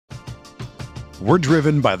We're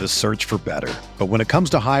driven by the search for better. But when it comes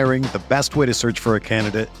to hiring, the best way to search for a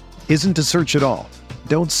candidate isn't to search at all.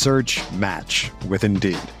 Don't search, match with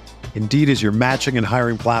Indeed. Indeed is your matching and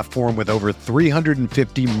hiring platform with over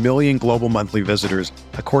 350 million global monthly visitors,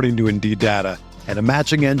 according to Indeed data, and a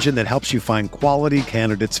matching engine that helps you find quality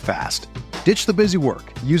candidates fast. Ditch the busy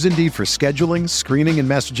work. Use Indeed for scheduling, screening, and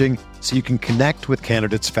messaging so you can connect with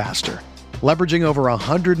candidates faster. Leveraging over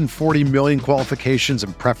 140 million qualifications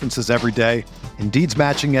and preferences every day, Indeed's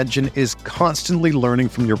matching engine is constantly learning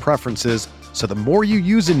from your preferences, so the more you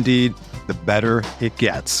use Indeed, the better it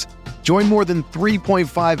gets. Join more than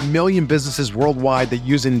 3.5 million businesses worldwide that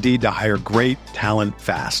use Indeed to hire great talent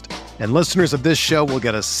fast. And listeners of this show will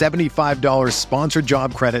get a $75 sponsored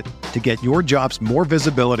job credit to get your jobs more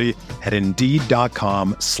visibility at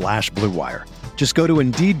Indeed.com/Blue Wire. Just go to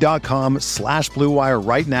Indeed.com/Blue Wire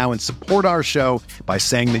right now and support our show by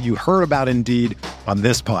saying that you heard about Indeed on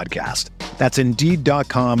this podcast. That's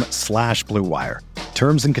Indeed.com/Blue Wire.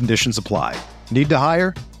 Terms and conditions apply. Need to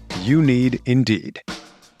hire? You need Indeed.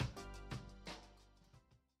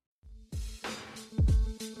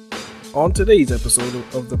 On today's episode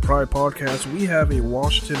of the Pride Podcast, we have a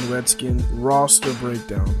Washington Redskins roster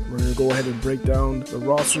breakdown. We're going to go ahead and break down the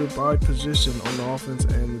roster by position on the offense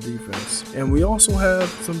and the defense. And we also have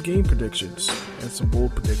some game predictions and some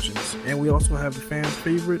bold predictions. And we also have the fans'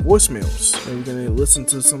 favorite voicemails. And we're going to listen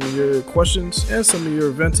to some of your questions and some of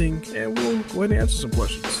your venting, and we'll go ahead and answer some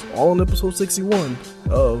questions. All in episode 61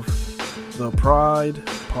 of the Pride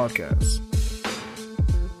Podcast.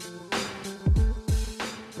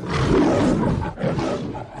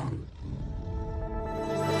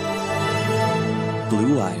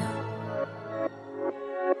 Blue Wire.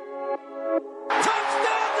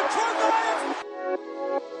 Touchdown, Detroit Lions!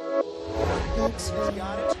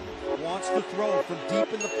 Got it. Wants to throw from deep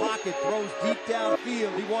in the pocket. Throws deep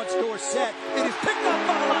downfield. He wants Dorsett. It is picked up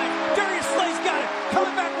by the line. Darius Slay's got it.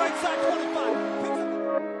 Coming back right side 25. Picks up.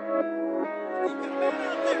 He's got a man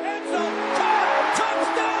out there. End zone.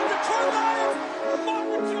 Touchdown, Detroit Lions!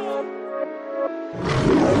 Marvin Jones!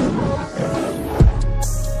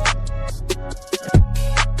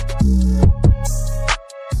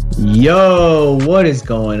 Yo, what is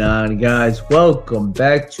going on, guys? Welcome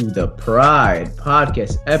back to the Pride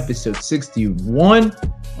Podcast, episode 61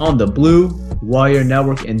 on the Blue Wire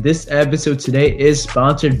Network. And this episode today is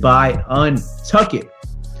sponsored by Untuck It.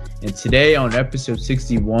 And today on episode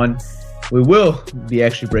 61, we will be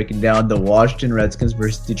actually breaking down the Washington Redskins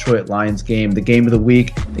versus Detroit Lions game, the game of the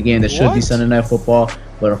week, the game that should be Sunday Night Football,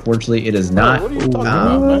 but unfortunately it is not. What are you talking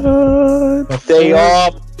about, man? Day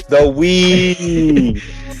off the week.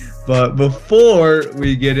 But before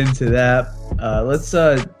we get into that, let's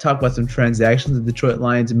talk about some transactions the Detroit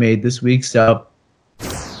Lions made this week. So,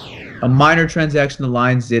 a minor transaction, the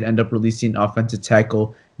Lions did end up releasing offensive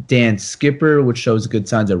tackle Dan Skipper, which shows good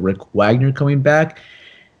signs of Rick Wagner coming back.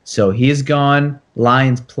 So he is gone.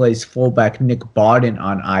 Lions place fullback Nick Bawden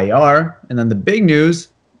on IR. And then the big news,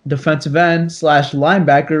 defensive end /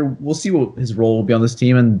 linebacker. We'll see what his role will be on this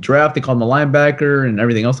team. In the draft, they call him a linebacker, and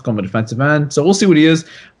everything else they call him a defensive end. So we'll see what he is.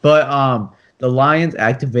 But the Lions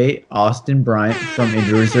activate Austin Bryant from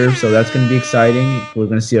injury reserve, so that's going to be exciting. We're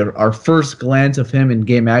going to see our first glance of him in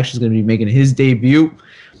game action. Is going to be making his debut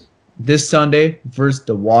this Sunday versus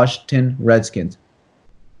the Washington Redskins.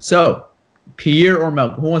 So, Pierre or Mel,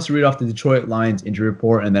 who wants to read off the Detroit Lions injury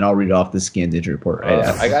report, and then I'll read off the Skins injury report right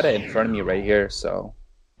after. I got it in front of me right here, so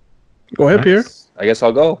Go ahead, Pierre. I guess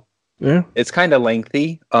I'll go. Yeah. It's kind of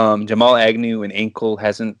lengthy. Jamal Agnew, an ankle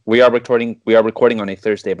hasn't. We are recording on a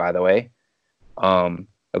Thursday, by the way.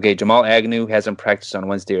 Okay, Jamal Agnew hasn't practiced on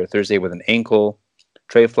Wednesday or Thursday with an ankle.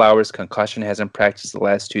 Trey Flowers, concussion, hasn't practiced the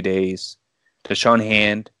last 2 days. Deshaun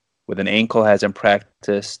Hand with an ankle hasn't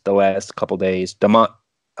practiced the last couple days.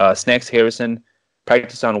 Snacks Harrison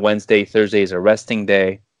practiced on Wednesday. Thursday is a resting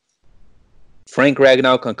day. Frank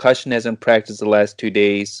Ragnow, concussion, hasn't practiced the last 2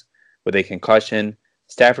 days with a concussion.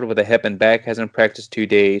 Stafford with a hip and back hasn't practiced 2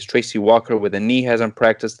 days. Tracy Walker with a knee hasn't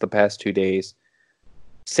practiced the past 2 days.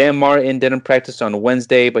 Sam Martin didn't practice on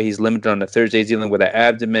Wednesday, but he's limited on the Thursday, dealing with an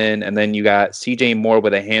abdomen. And then you got CJ Moore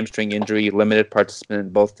with a hamstring injury, limited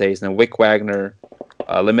participant both days. And then Rick Wagner,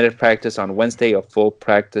 limited practice on Wednesday, a full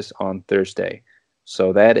practice on Thursday.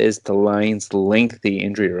 So that is the Lions' lengthy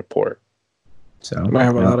injury report. So Might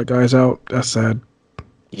have a lot of guys out. That's sad.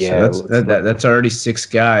 Yeah, so that's already 6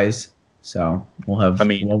 guys. So we'll have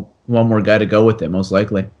one more guy to go with it, most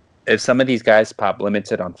likely. If some of these guys pop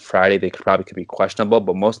limited on Friday, they could be questionable,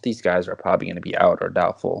 but most of these guys are probably going to be out or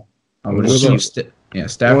doubtful. I would assume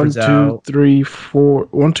Stafford's out.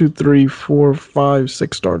 1, 2, 3, 4, 5,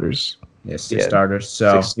 6 starters. Yes, 6 starters.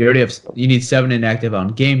 So you need 7 inactive on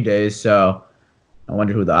game days. So I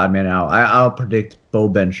wonder who the odd man out. I'll predict Bo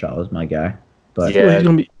Benshaw is my guy, but Well, he's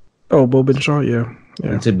gonna be. Oh, Bo Benshaw,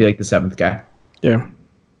 yeah. to be like the 7th guy. Yeah.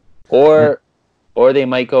 Or they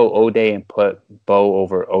might go O'Day and put Bo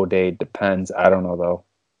over O'Day. Depends. I don't know though.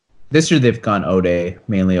 This year they've gone O'Day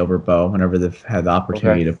mainly over Bo whenever they've had the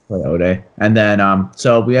opportunity to play O'Day. And then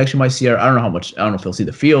so we actually might see I don't know if we'll see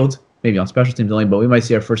the field, maybe on special teams only, but we might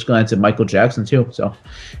see our first glance at Michael Jackson too. So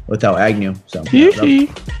without Agnew. So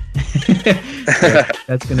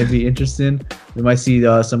that's gonna be interesting. We might see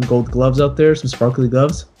some gold gloves out there, some sparkly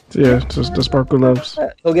gloves. Yeah, just the sparkly gloves.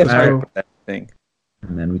 He'll get fired for that thing.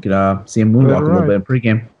 And then we could see him moonwalk a little bit in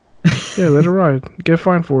pregame. Yeah, let it ride. Get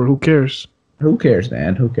fined for it. Who cares? Who cares,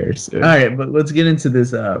 man? Who cares? Yeah. All right, but let's get into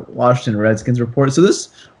this Washington Redskins report. So this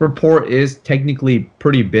report is technically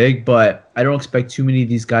pretty big, but I don't expect too many of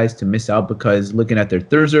these guys to miss out because looking at their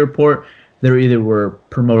Thursday report, they either were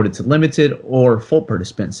promoted to limited or full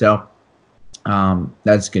participants. So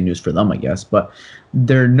that's good news for them, I guess. But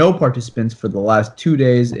there are no participants for the last 2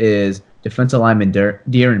 days is defensive lineman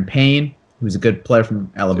De'Aaron Payne, who's a good player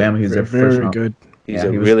from Alabama. He was their first round. Very good. He's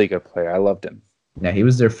a really good player. I loved him. Yeah, he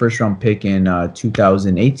was their first round pick in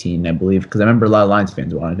 2018, I believe, because I remember a lot of Lions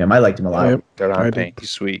fans wanted him. I liked him a lot. Yep. De'Aaron Payne, he's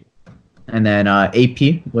sweet. And then AP,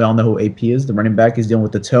 we all know who AP is. The running back is dealing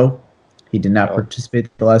with the toe. He did not participate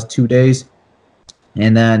the last 2 days.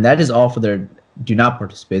 And then that is all for their do not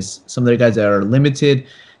participate. Some of their guys that are limited.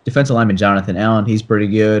 Defensive lineman Jonathan Allen, he's pretty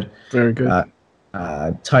good. Very good.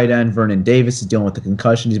 Tight end Vernon Davis is dealing with the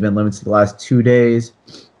concussion. He's been limited the last 2 days.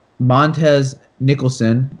 Montez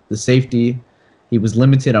Nicholson, the safety, he was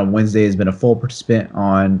limited on Wednesday. Has been a full participant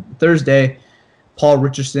on Thursday. Paul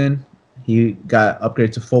Richardson, he got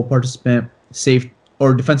upgraded to full participant.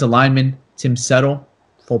 Defensive lineman Tim Settle,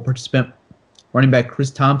 full participant. Running back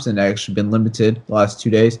Chris Thompson actually been limited the last 2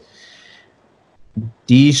 days.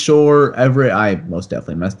 D. Shore Everett, I most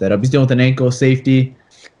definitely messed that up. He's dealing with an ankle. Safety,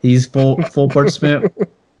 he's full participant.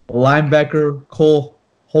 Linebacker Cole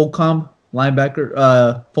Holcomb,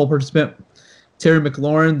 full participant. Terry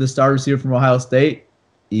McLaurin, the star receiver from Ohio State,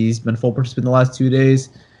 he's been full participant the last 2 days.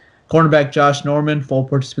 Cornerback Josh Norman, full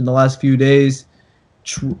participant the last few days.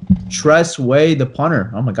 Tress Way, the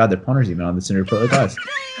punter. Oh my God, the punter's even on this interview. Guys,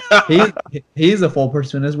 he's a full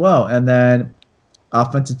participant as well. And then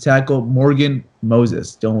offensive tackle Morgan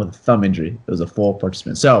Moses, dealing with a thumb injury. It was a full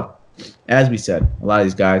participant. So, as we said, a lot of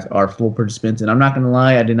these guys are full participants, and I'm not going to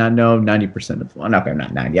lie, I did not know 90% of them. I'm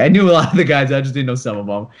not 90. I knew a lot of the guys, I just didn't know some of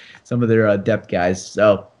them, some of their depth guys.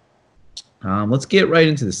 So, let's get right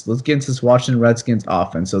into this. Let's get into this Washington Redskins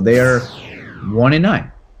offense. So, they are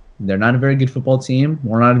 1-9. They're not a very good football team.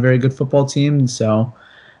 We're not a very good football team. So,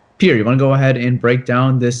 Pierre, you want to go ahead and break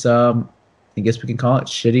down this, I guess we can call it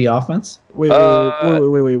shitty offense? Wait. I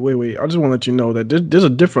just want to let you know that there's a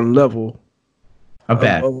different level of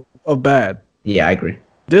bad. Of bad. Yeah, I agree.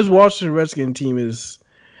 This Washington Redskins team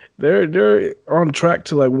they're on track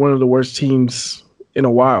to like one of the worst teams in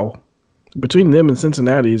a while. Between them and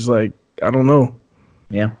Cincinnati is like, I don't know.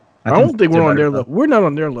 Yeah. I don't think we're on their level. We're not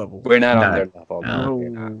on their level. We're not on their level.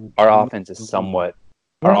 No. Our offense is somewhat.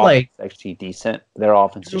 Our offense is actually decent. Their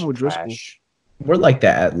offense is trash. We're like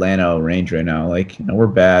that Atlanta range right now. Like, we're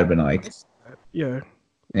bad, but like, yeah.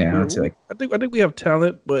 I'd say like I think we have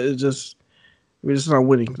talent, but we're just not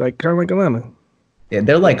winning. Like kind of like Atlanta. Yeah,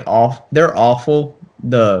 they're like They're awful.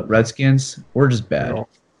 The Redskins, we're just bad.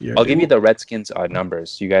 Yeah, I'll give you the Redskins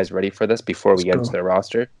numbers. You guys ready for this? Before we get into their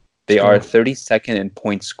roster, they are 32nd in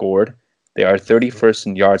points scored. They are 31st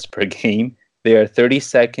in yards per game. They are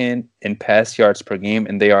 32nd in pass yards per game,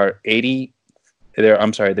 and they are 80. They're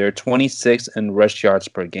 26th in rush yards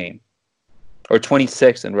per game, or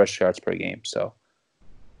 26th in rush yards per game. So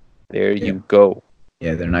there you go.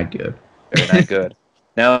 Yeah, they're not good. They're not good.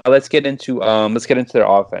 Now let's get into their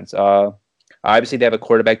offense. Obviously they have a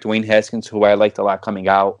quarterback, Dwayne Haskins, who I liked a lot coming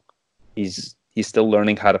out. He's still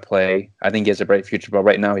learning how to play. I think he has a bright future, but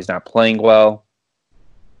right now he's not playing well.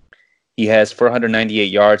 He has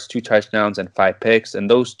 498 yards, 2 touchdowns, and 5 picks, and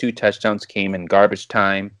those 2 touchdowns came in garbage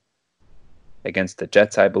time against the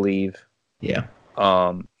Jets, I believe. Yeah.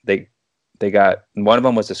 They got one of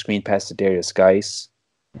them was a screen pass to Darius Geis.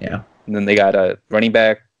 Yeah. And then they got a running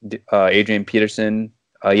back, Adrian Peterson.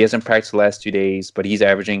 He hasn't practiced the last 2 days, but he's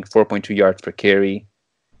averaging 4.2 yards per carry.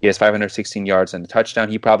 He has 516 yards and a touchdown.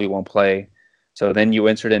 He probably won't play. So then you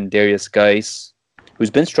insert in Darius Geis,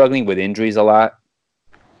 who's been struggling with injuries a lot.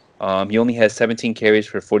 He only has 17 carries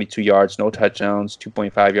for 42 yards, no touchdowns,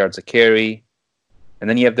 2.5 yards a carry. And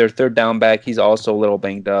then you have their third down back. He's also a little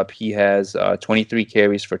banged up. He has 23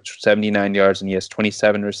 carries for 79 yards, and he has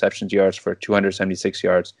 27 receptions yards for 276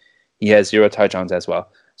 yards. He has 0 touchdowns as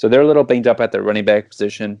well. So they're a little banged up at their running back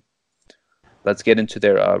position. Let's get into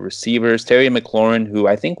their receivers. Terry McLaurin, who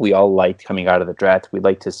I think we all liked coming out of the draft. We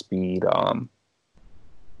liked his speed.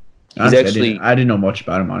 Honestly, I didn't know much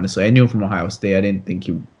about him, honestly. I knew him from Ohio State. I didn't think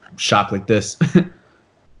he would shock like this.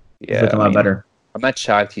 Yeah, looking a lot better. I'm not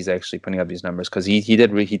shocked he's actually putting up these numbers because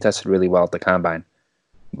he tested really well at the combine.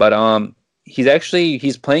 But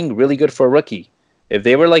he's playing really good for a rookie. If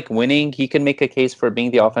they were like winning, he can make a case for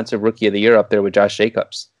being the offensive rookie of the year up there with Josh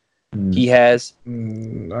Jacobs. He has. I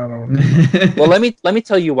don't. Well, let me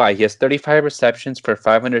tell you why. He has 35 receptions for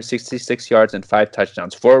 566 yards and 5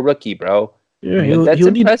 touchdowns for a rookie, bro. Yeah, that's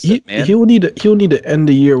impressive, man. He'll need to end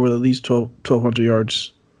the year with at least 1,200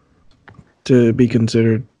 yards to be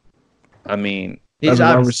considered. I mean, as a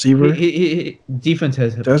wide receiver, defense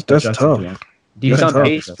has that's tough. He's on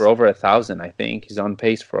pace for over 1,000. I think he's on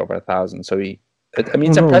pace for over 1,000. So it's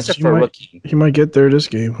impressive for a rookie. He might get there this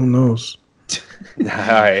game. Who knows? All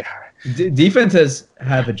right. Defense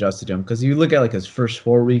have adjusted him because you look at like his first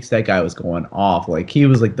 4 weeks, that guy was going off. Like he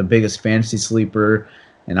was like the biggest fantasy sleeper,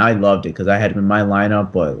 and I loved it because I had him in my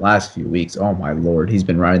lineup. But last few weeks, oh my lord, he's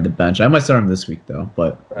been riding the bench. I might start him this week though,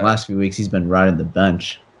 but last few weeks he's been riding the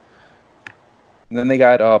bench. And then they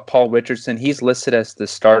got Paul Richardson. He's listed as the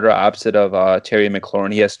starter opposite of Terry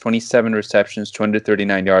McLaurin. He has 27 receptions,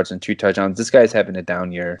 239 yards, and 2 touchdowns. This guy's having a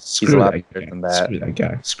down year. He's a lot better than that. Screw that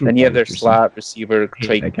guy. Then you have their slot receiver,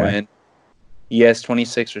 Trey Quinn. He has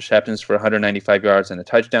 26 receptions for 195 yards and a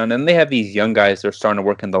touchdown. And they have these young guys that are starting to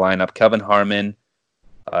work in the lineup. Kelvin Harmon,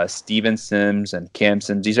 Steven Sims, and Cam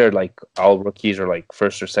Sims. These are like all rookies or like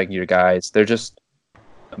first or second year guys. They're just,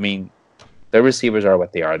 their receivers are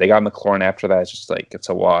what they are. They got McLaurin after that. It's just like it's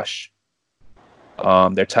a wash.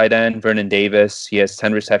 Their tight end, Vernon Davis, he has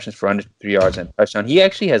 10 receptions for 103 yards and a touchdown. He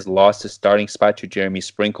actually has lost his starting spot to Jeremy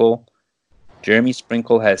Sprinkle. Jeremy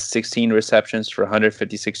Sprinkle has 16 receptions for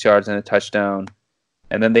 156 yards and a touchdown.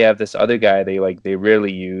 And then they have this other guy they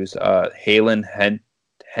rarely use, Halen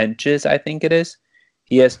Henches, I think it is.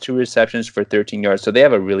 He has 2 receptions for 13 yards. So they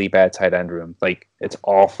have a really bad tight end room. Like, it's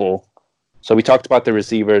awful. So we talked about the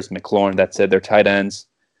receivers, McLaurin, that said, their tight ends.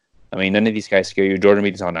 None of these guys scare you. Jordan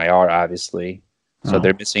Reed is on IR, obviously. So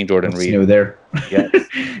they're missing Jordan Reed. New there. Yeah.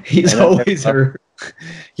 He's always hurt.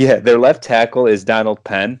 Yeah, their left tackle is Donald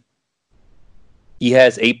Penn. He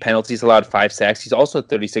has 8 penalties, allowed 5 sacks. He's also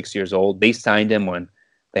 36 years old. They signed him when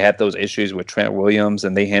they had those issues with Trent Williams,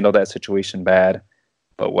 and they handled that situation bad.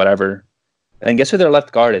 But whatever. And guess who their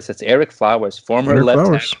left guard is? It's Eric Flowers, former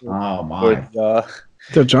left tackle. Oh, my.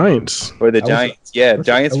 The Giants. For the Giants.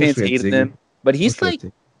 Giants fans hated him. But he's like,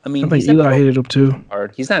 I think Eli hated him too.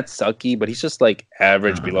 Hard. He's not sucky, but he's just like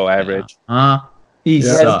average, below average. He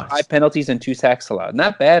has 5 penalties and 2 sacks allowed.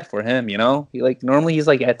 Not bad for him, you know? Normally he's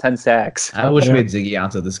like at 10 sacks. I wish we had Ziggy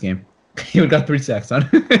Ansah this game. He would got 3 sacks on.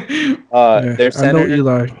 Their center, I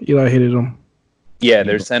know Eli hated him. Yeah,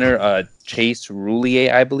 their center, Chase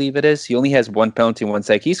Roulier, I believe it is. He only has 1 penalty, 1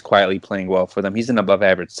 sack. He's quietly playing well for them. He's an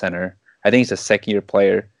above-average center. I think he's a second-year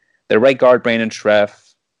player. Their right guard, Brandon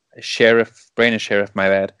Sheriff, my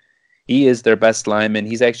bad. He is their best lineman.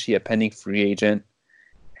 He's actually a pending free agent.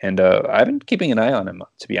 And I've been keeping an eye on him,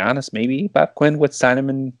 to be honest. Maybe Bob Quinn would sign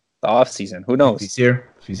him in the offseason. Who knows? He's here.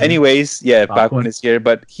 Anyways, yeah, Bob Quinn is here.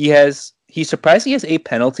 But he surprisingly has 8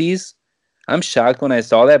 penalties. I'm shocked when I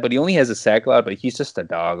saw that, but he only has a sack allowed, but he's just a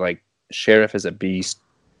dog. Like, Sheriff is a beast.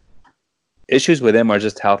 Issues with him are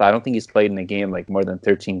just health. I don't think he's played in a game like more than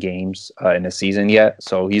 13 games in a season yet.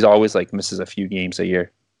 So he's always like misses a few games a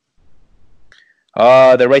year.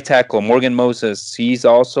 The right tackle, Morgan Moses. He's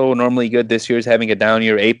also normally good. This year is having a down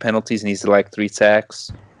year, 8 penalties, and he's like 3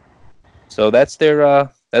 sacks. So that's their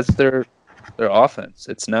offense.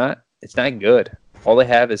 It's not good. All they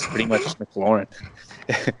have is pretty much McLaurin.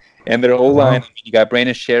 And their O-line, you got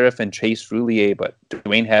Brandon Sheriff and Chase Roulier, but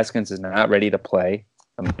Dwayne Haskins is not ready to play.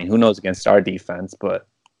 Who knows against our defense, but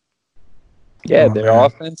yeah, their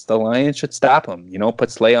offense, the Lions should stop them.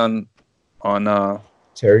 Put Slay on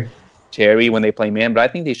Terry when they play man, but I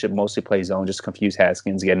think they should mostly play zone, just confuse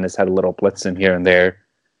Haskins, getting his head a little blitz in here and there,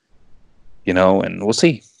 and we'll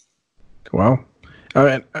see. Wow.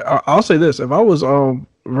 I'll say this. If I was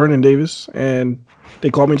Vernon Davis and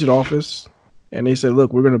they called me to the office and they said,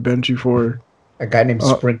 look, we're going to bench you for a guy named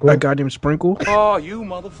Sprinkle. Oh, you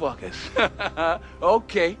motherfuckers.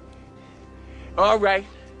 Okay. All right.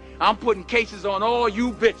 I'm putting cases on all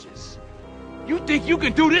you bitches. You think you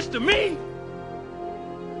can do this to me?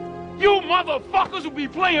 you motherfuckers will be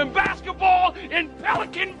playing basketball in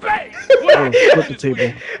Pelican Bay. I would have flipped the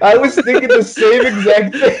table. I was thinking the same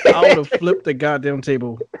exact thing. I would have flipped the goddamn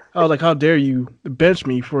table. I was like, how dare you bench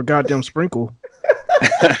me for a goddamn sprinkle?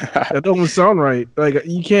 That doesn't sound right. Like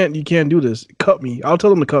you can't do this. Cut me. I'll tell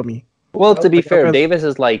them to cut me. Well, to be fair, Davis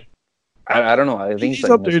is like, I don't know. I think he's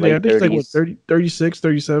up there. I think he's like what, 30, 36,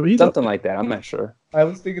 37. He's something like that. I'm not sure. I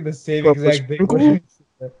was thinking the same exact thing.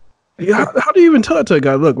 Yeah, how do you even tell that to a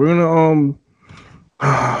guy? Look, we're gonna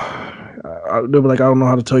they'll be like, I don't know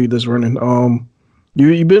how to tell you this, Vernon.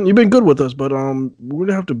 You've been good with us, but we're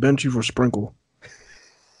gonna have to bench you for Sprinkle.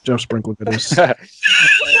 Jeff Sprinkle, that is.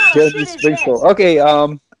 Jeff Sprinkle. Okay.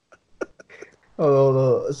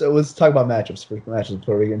 So let's talk about matchups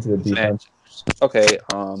before we get into the defense. Okay.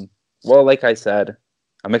 Well, like I said,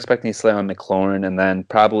 I'm expecting Slayton McLaurin, and then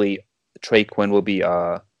probably Trey Quinn will be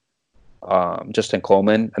Justin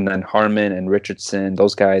Coleman, and then Harmon and Richardson.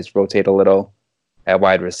 Those guys rotate a little at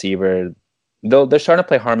wide receiver. Though they're starting to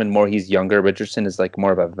play Harmon more. He's younger. Richardson is like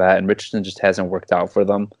more of a vet, and Richardson just hasn't worked out for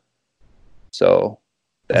them. So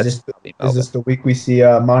is this the week we see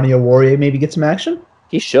Monty Warrior maybe get some action?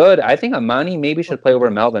 He should. I think Amani maybe should play over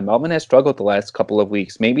Melvin. Melvin has struggled the last couple of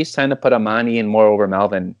weeks. Maybe it's time to put Amani in more over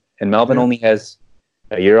Melvin. And Melvin only has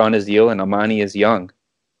a year on his deal, and Amani is young.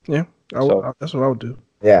 Yeah, that's what I would do.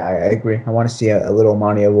 Yeah, I agree. I want to see a little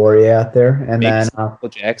Monty Warrior out there, and then Michael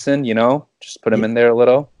Jackson. Just put him in there a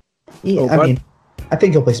little. Yeah, I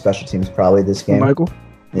think he'll play special teams probably this game. Michael.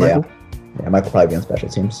 Yeah, Michael probably be on special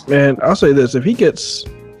teams. Man, I'll say this: if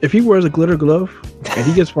he wears a glitter glove and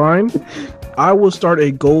he gets fined, I will start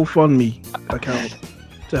a GoFundMe account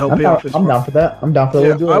to help pay off his fine. I'm down for that.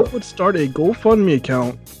 I would start a GoFundMe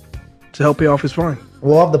account to help pay off his fine.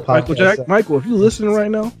 We'll have the podcast. Michael, if you're listening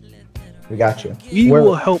right now, we got you. We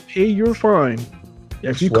will help pay your fine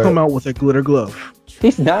if you come out with a glitter glove.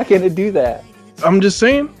 He's not going to do that. I'm just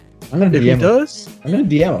saying. I'm going to DM him. If he does, I'm going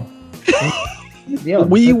to DM him.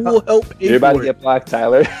 We will help pay You're about to get blocked,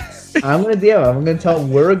 Tyler. I'm going to DM him. I'm going to tell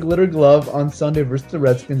him wear a glitter glove on Sunday versus the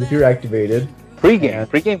Redskins if you're activated.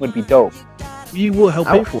 Pre-game would be dope. We will help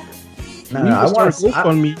pay for it. I want to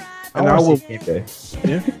GoFundMe, and I will. Game day.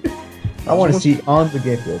 Yeah. I want to see on the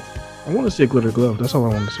game field. I want to see a glitter glove. That's all I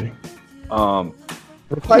want to see.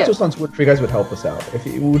 Reply to us on Twitter if you guys would help us out.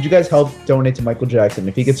 Would you guys help donate to Michael Jackson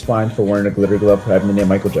if he gets fined for wearing a glitter glove for having the name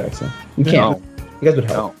Michael Jackson? You can't. You guys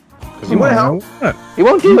would help. You want to help? He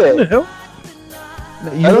won't do it. Help?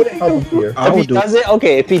 No, you wouldn't help him here. If he does it,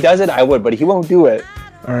 okay. If he does it, I would, but he won't do it.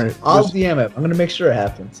 All right. I'll DM him. I'm gonna make sure it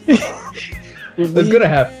happens. It's gonna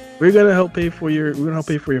happen. We're gonna help pay for your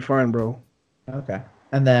fine, bro. Okay.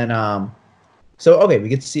 And then we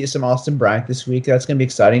get to see some Austin Bryant this week. That's gonna be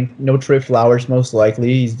exciting. No Trey Flowers most likely.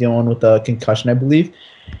 He's dealing with a concussion, I believe.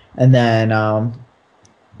 And then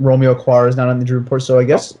Romeo Aquara is not on the injury report, so I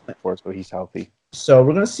guess so he's healthy. So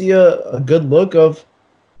we're gonna see a good look of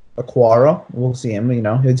Aquara. We'll see him.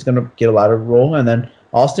 He's gonna get a lot of role, and then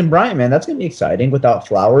Austin Bryant, man, that's gonna be exciting without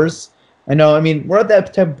Flowers. I know. I mean, we're at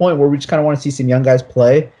that type of point where we just kind of want to see some young guys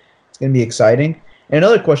play. It's gonna be exciting. And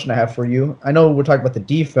another question I have for you. I know we're talking about the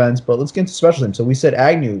defense, but let's get into special teams. So we said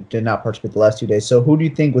Agnew did not participate the last 2 days. So who do you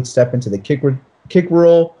think would step into the kick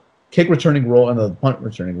returning role, and the punt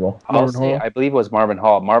returning role? I believe it was Marvin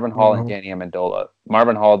Hall. Marvin Hall and Danny Amendola.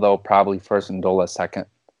 Marvin Hall, though, probably first and Amendola second.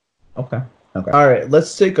 Okay. All right,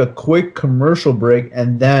 let's take a quick commercial break,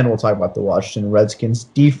 and then we'll talk about the Washington Redskins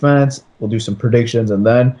defense. We'll do some predictions, and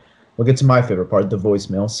then we'll get to my favorite part, the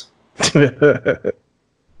voicemails.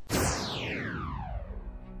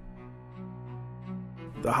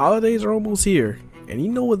 The holidays are almost here, and you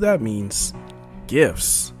know what that means.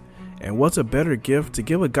 Gifts. And what's a better gift to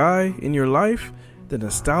give a guy in your life than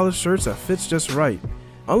a stylish shirt that fits just right?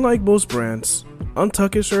 Unlike most brands,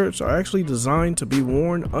 untucked shirts are actually designed to be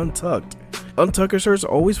worn untucked. Untucked shirts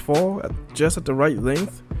always fall just at the right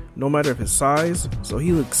length, no matter if his size, so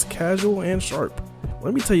he looks casual and sharp.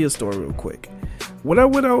 Let me tell you a story real quick. When I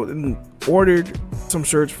went out and ordered some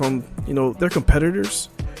shirts from, their competitors,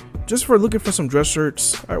 just for looking for some dress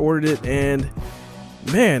shirts, I ordered it, and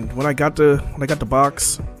man, when I got the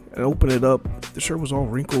box and opened it up, the shirt was all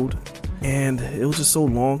wrinkled, and it was just so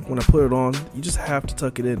long. When I put it on, you just have to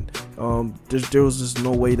tuck it in. There was just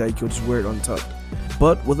no way that you could just wear it untucked.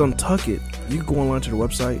 But with Untuck It, you can go online to the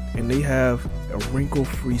website, and they have a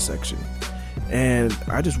wrinkle-free section. And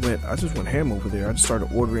I just went ham over there. I just started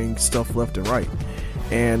ordering stuff left and right.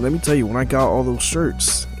 And let me tell you, when I got all those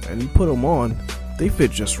shirts and you put them on, they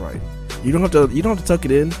fit just right. You don't have to tuck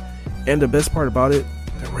it in. And the best part about it,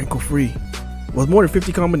 they're wrinkle-free. With more than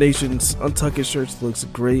 50 combinations, Untucked shirts looks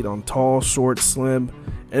great on tall, short, slim,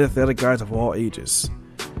 and athletic guys of all ages.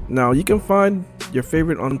 Now, you can find your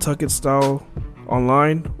favorite Untuck It style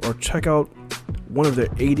online or check out one of their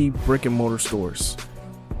 80 brick and mortar stores.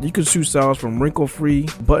 You can choose styles from wrinkle-free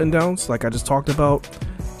button-downs like I just talked about,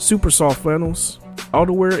 super soft flannels,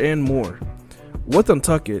 outerwear, and more. With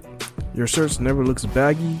Untuck It, your shirt never looks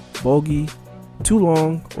baggy, bulgy, too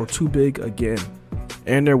long, or too big again.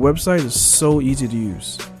 And their website is so easy to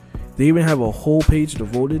use. They even have a whole page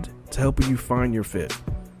devoted to helping you find your fit.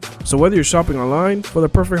 So whether you're shopping online for the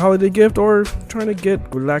perfect holiday gift or trying to get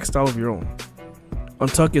a relaxed style of your own,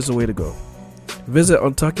 Untuck is the way to go. Visit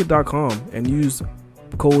untuckit.com and use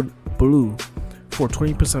code BLUE for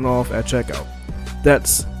 20% off at checkout.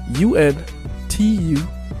 That's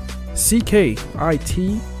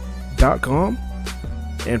UNTUCKIT.com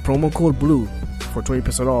and promo code BLUE for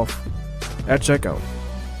 20% off at checkout.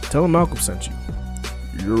 Tell them Malcolm sent you.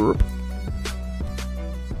 Europe.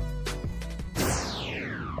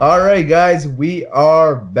 All right, guys, we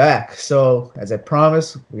are back. So, as I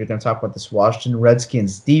promised, we're going to talk about this Washington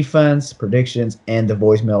Redskins defense, predictions, and the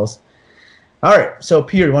voicemails. All right, so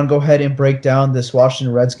Peter, you want to go ahead and break down this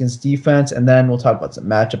Washington Redskins defense, and then we'll talk about some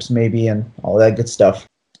matchups maybe and all that good stuff.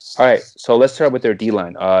 All right, so let's start with their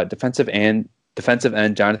D-line. Defensive end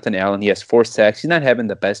Jonathan Allen, he has 4 sacks. He's not having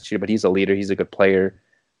the best year, but he's a leader. He's a good player.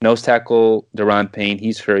 Nose tackle, Deron Payne,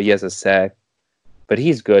 he's hurt. He has a sack, but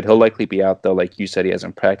he's good. He'll likely be out, though. Like you said, he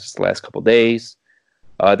hasn't practiced the last couple days.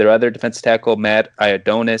 Their other defensive tackle, Matt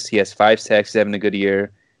Iodonis, he has 5 sacks. He's having a good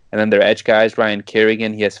year. And then their edge guys, Ryan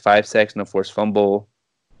Kerrigan, he has 5 sacks, no forced fumble.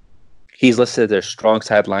 He's listed as their strong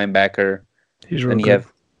side linebacker. He's really good.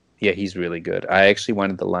 He's really good. I actually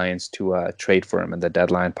wanted the Lions to trade for him in the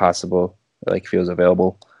deadline possible, like if he was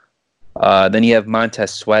available. Then you have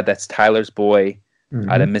Montez Sweat, that's Tyler's boy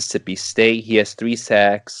out of Mississippi State. He has 3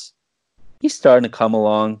 sacks. He's starting to come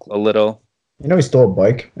along a little. You know he stole a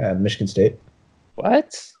bike at Michigan State.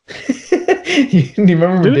 What? You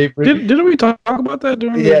remember Didn't we talk about that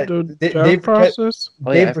during the draft process?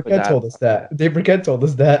 Dave Burkett told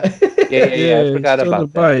us that. Yeah, I forgot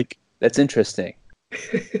about that. Bike. That's interesting.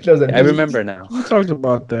 I remember now. We talked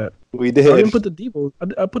about that. We did. I didn't put the Debo.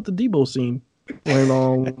 I put the Debo scene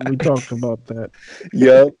when we talked about that.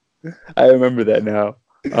 Yep, I remember that now.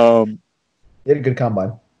 He had a good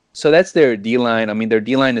combine. So that's their D-line. I mean, their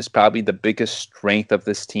D-line is probably the biggest strength of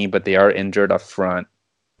this team, but they are injured up front.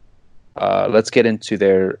 Let's get into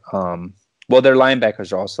their their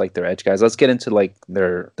linebackers are also like their edge guys. Let's get into like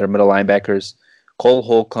their middle linebackers. Cole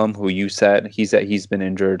Holcomb, who you said he's been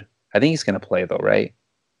injured. I think he's gonna play though, right?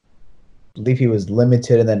 I believe he was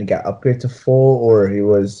limited and then he got upgraded to full, or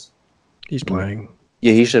he's playing.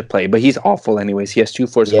 Yeah, he should play, but he's awful anyways. He has 2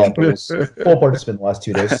 forced fumbles. Full participant the last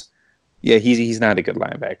 2 days. Yeah, he's not a good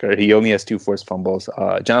linebacker. He only has 2 forced fumbles.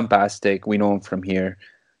 John Bostic, we know him from here.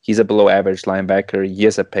 He's a below average linebacker. He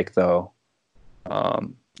has a pick though.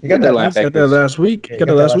 He got that last week. He got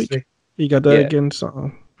that last week. He got that against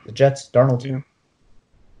the Jets. Darnold.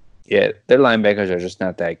 Yeah, their linebackers are just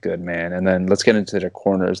not that good, man. And then let's get into their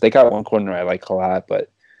corners. They got one corner I like a lot, but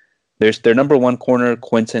there's their number 1 corner,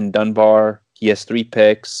 Quinton Dunbar. He has 3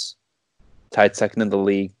 picks, tied second in the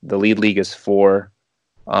league. The league is 4.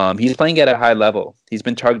 He's playing at a high level. He's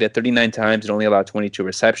been targeted 39 times and only allowed 22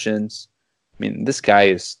 receptions. I mean, this guy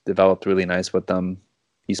is developed really nice with them.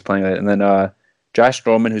 He's playing it. And then Josh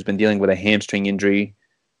Norman, who's been dealing with a hamstring injury,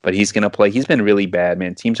 but he's going to play. He's been really bad,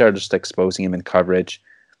 man. Teams are just exposing him in coverage.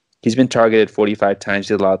 He's been targeted 45 times.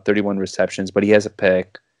 He's allowed 31 receptions, but he has a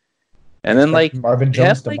pick. And then, like, Marvin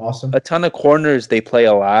Jones, a ton of corners. They play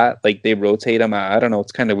a lot. Like, they rotate them. I don't know.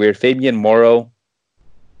 It's kind of weird. Fabian Morrow,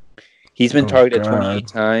 he's been targeted 28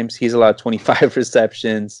 times. He's allowed 25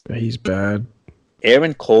 receptions. He's bad.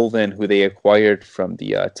 Aaron Colvin, who they acquired from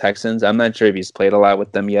the Texans, I'm not sure if he's played a lot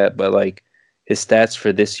with them yet, but, like, his stats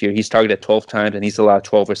for this year, he's targeted 12 times, and he's allowed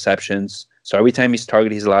 12 receptions. So every time he's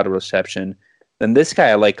targeted, he's allowed a reception. Then this guy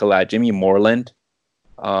I like a lot, Jimmy Moreland.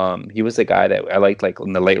 He was the guy that I liked like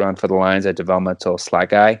in the late round for the Lions, a developmental slot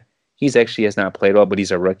guy. He's actually has not played well, but he's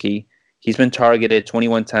a rookie. He's been targeted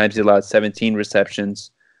 21 times. He allowed 17 receptions.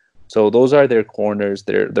 So those are their corners.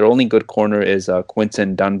 Their only good corner is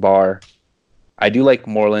Quinton Dunbar. I do like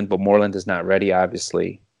Moreland, but Moreland is not ready,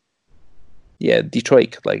 obviously. Yeah,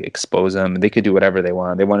 Detroit could like expose them. They could do whatever they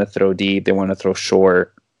want. They want to throw deep. They want to throw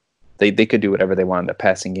short. They could do whatever they want in the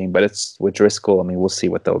passing game, but it's with Driscoll. I mean, we'll see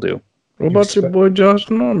what they'll do. What about your boy Josh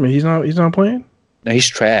Norman? He's not playing? No, he's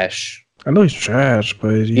trash. I know he's trash,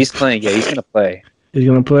 but he's playing. Yeah, he's gonna play. He's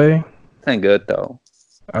gonna play. Not good though.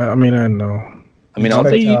 I mean, I know. I mean, I'll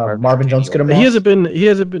think Marvin Jones could have. He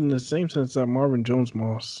hasn't been the same since that Marvin Jones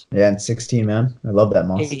Moss. Yeah, in 16, man. I love that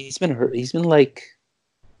Moss. He's been hurt. He's been like,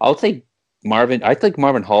 I'll take I take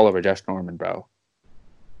Marvin Hall over Josh Norman, bro.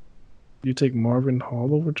 You take Marvin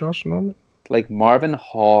Hall over Josh Norman? Like Marvin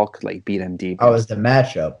Hall could like beat him deep. Oh, it's the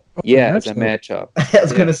matchup. Yeah, it's a matchup. I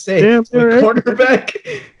was gonna say, Damn, quarterback.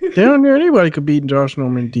 Down there, anybody could beat Josh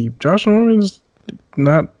Norman deep. Josh Norman's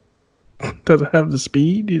doesn't have the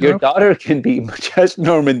speed. Your daughter can beat Josh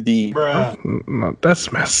Norman deep. No,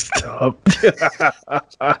 that's messed up.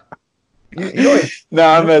 No,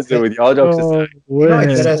 I'm messing with you. All jokes aside. He's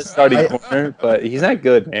Wait. a starting corner, but he's not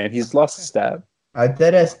good, man. He's lost a step. I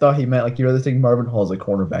deadass thought he meant like you'd rather take Marvin Hall as a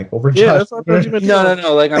cornerback over Yeah, Josh. that's what I thought you meant.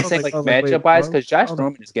 No. Like I'm I was saying, like- like I was like, matchup wise, wait, because Josh Marvin-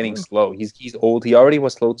 Norman is getting slow. He's old. He already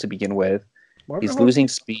was slow to begin with. Marvin He's Hall- losing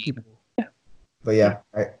speed. But yeah,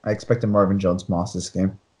 I expected Marvin Jones Moss this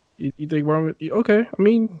game. You think Marvin? Okay, I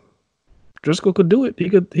mean, Driscoll could do it. He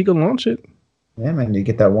could launch it. Yeah, man, you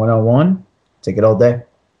get that 1-on-1, take it all day.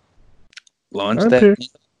 Launch Okay. that.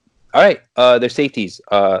 All right. Their safeties.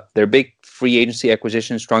 Their big free agency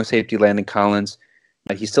acquisition, strong safety Landon Collins.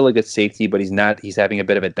 He's still a good safety, but he's not. He's having a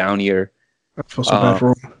bit of a down year. I feel so bad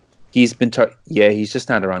for him. He's been. He's just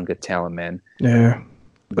not around good talent, man. Yeah,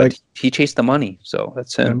 But he chased the money, so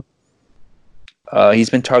that's him. He's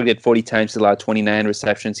been targeted 40 times, allowed 29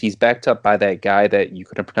 receptions. He's backed up by that guy that you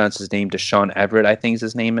couldn't pronounce his name, Deshaun Everett, I think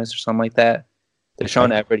his name is, or something like that.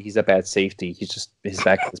 Deshaun Everett, he's a bad safety. He's just, his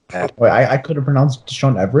back is bad. Wait, I could have pronounced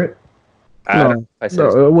Deshaun Everett. I don't know if I said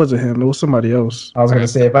his no, it wasn't him. It was somebody else. I was gonna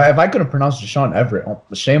say if I couldn't pronounce Deshaun Everett,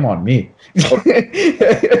 shame on me.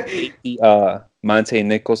 Monte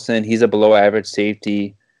Nicholson, he's a below average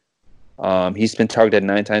safety. He's been targeted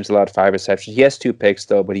 9 times, allowed 5 receptions. He has 2 picks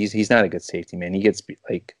though, but he's not a good safety, man. He has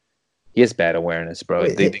bad awareness, bro.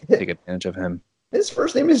 They take advantage of him. His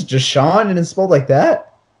first name is Deshaun and it's spelled like that.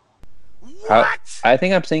 I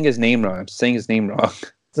think I'm saying his name wrong. I'm saying his name wrong.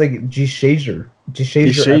 It's like G Shazer. Yeah,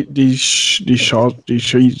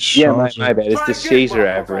 my bad. It's DeShazer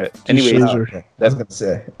Everett. Anyways, Okay. I was gonna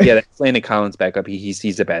say. yeah, that's Landon Collins back up.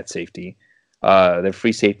 He's a bad safety. The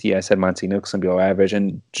free safety, I said Monte Nicholson below average,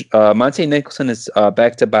 and Monte Nicholson is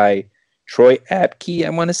backed up by Troy Apke. I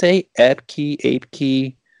want to say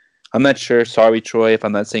Apke. I'm not sure. Sorry, Troy, if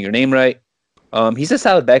I'm not saying your name right. He's a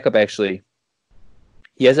solid backup actually.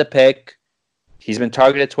 He has a pick. He's been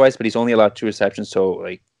targeted twice, but he's only allowed 2 receptions, so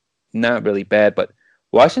like not really bad. But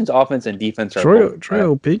Washington's offense and defense are Troy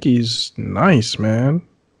Opike's nice, man.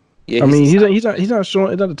 Yeah, I mean, he's not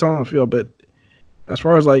showing. It's not the talent on the field, but as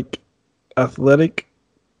far as like athletic,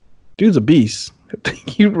 dude's a beast. I think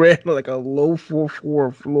he ran like a low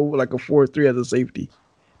 4.4, like a 4.3 as a safety.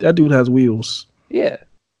 That dude has wheels. Yeah,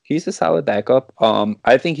 he's a solid backup.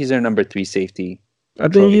 I think he's their number 3 safety. I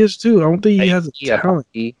think he is too. I don't think he has Yeah, talent.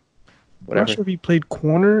 I'm not sure if he played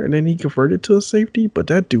corner and then he converted to a safety, but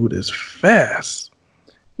that dude is fast.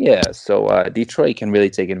 Yeah, so Detroit can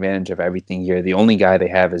really take advantage of everything here. The only guy they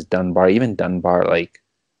have is Dunbar. Even Dunbar, like,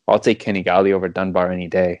 I'll take Kenny Galladay over Dunbar any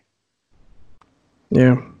day.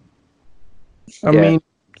 Yeah. I mean,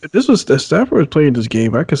 if Stafford was playing this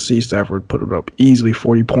game, I could see Stafford putting up easily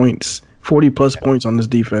 40 points, 40 plus points on this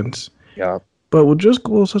defense. Yeah. But with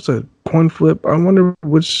Driscoll, such a coin flip, I wonder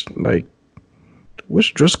which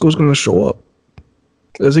Driscoll's going to show up.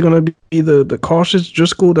 Is he going to be the cautious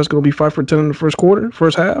Driscoll that's going to be 5 for 10 in the first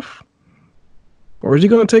half? Or is he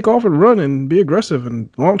going to take off and run and be aggressive and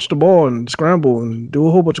launch the ball and scramble and do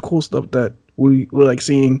a whole bunch of cool stuff that we were like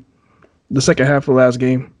seeing the second half of the last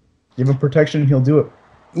game? Give him protection, he'll do it.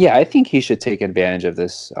 Yeah, I think he should take advantage of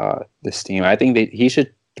this team. I think he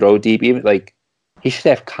should throw deep. Even like he should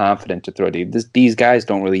have confidence to throw deep. These guys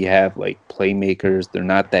don't really have like playmakers. They're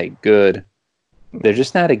not that good. They're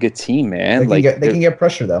just not a good team, man. They can get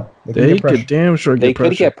pressure though. They could damn sure get pressure. They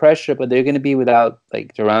could get pressure, but they're going to be without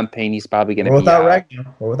like Deron Payne. He's probably going to be without Ragnar.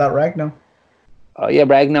 Or without Ragnar. Yeah,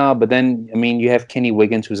 Ragnar. But then I mean, you have Kenny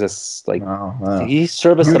Wiggins, who's he's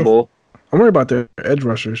serviceable. I'm worried about their edge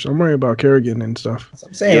rushers. I'm worried about Kerrigan and stuff. That's what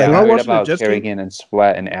I'm saying. Yeah, like, I'm worried about Kerrigan and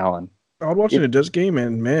Sweat and Allen. I was watching the Jets game,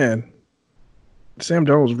 and man, Sam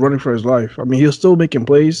Darnold was running for his life. I mean, he was still making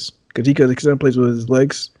plays because he could extend plays with his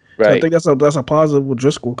legs. Right. So I think that's a positive with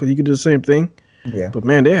Driscoll because he could do the same thing. Yeah. But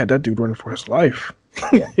man, they had that dude running for his life.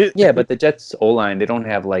 Yeah, but the Jets O-line, they don't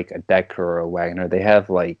have like a Decker or a Wagner. They have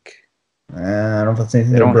like I don't think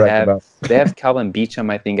anything they don't brag have. about. They have Calvin Beachum,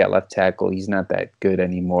 I think, at left tackle. He's not that good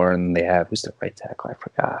anymore. And they have who's the right tackle? I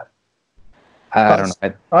forgot. I don't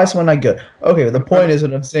know. That's one not good. Okay, but the point is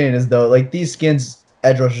what I'm saying is though, like these Skins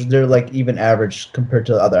edge rushers, they're like even average compared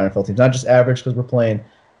to the other NFL teams. Not just average because we're playing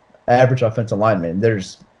average offensive linemen. They're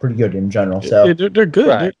just pretty good in general. So they're good.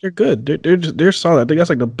 Right. They're good. They're solid. I think that's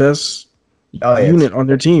like the best Oh, yeah, unit on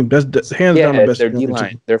their team. That's hands down the best. Their unit on D their line,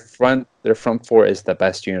 team. their front Their front four is the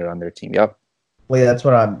best unit on their team. Yep. Well, yeah, that's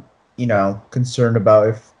what I'm, concerned about.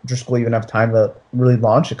 If Driscoll even have time to really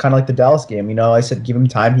launch it, kind of like the Dallas game. I said give him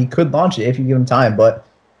time. He could launch it if you give him time, but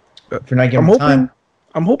if you're not giving him time,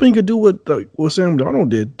 I'm hoping he could do what Sam Darnold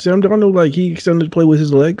did. Sam Darnold, he extended the play with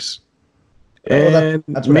his legs and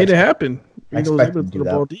that's made it happen. I expect him to do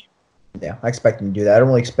that. Yeah, I expect him to do that. I don't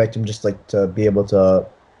really expect him just to be able to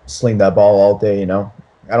sling that ball all day. I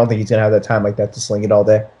don't think he's gonna have that time like that to sling it all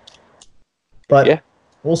day. But yeah,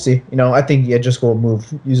 we'll see. I think just go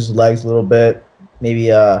use his legs a little bit.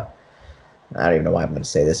 Maybe I don't even know why I'm gonna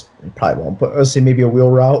say this. He probably won't. But let's say maybe a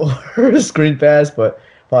wheel route or a screen pass, but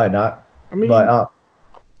probably not. I mean, but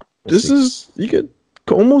you could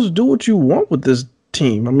almost do what you want with this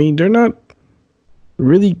team. I mean, they're not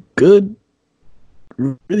really good,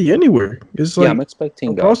 really anywhere. It's like I'm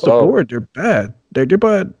expecting across the board, they're bad. They're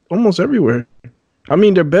bad almost everywhere. I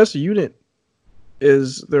mean, their best unit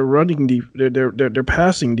is their their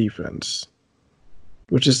passing defense,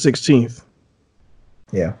 which is 16th.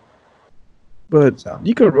 Yeah, but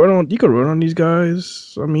you could run on these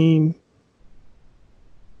guys. I mean,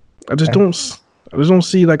 I just don't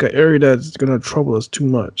see like an area that's gonna trouble us too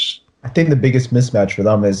much. I think the biggest mismatch for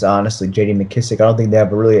them is honestly J.D. McKissick. I don't think they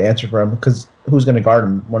have a really answer for him because who's going to guard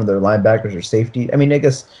him? One of their linebackers or safety? I mean, I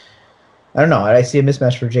guess I don't know. I see a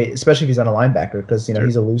mismatch for Jay, especially if he's on a linebacker because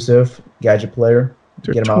he's elusive, gadget player.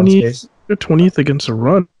 Get him out in space. They're 20th against the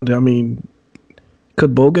run. I mean,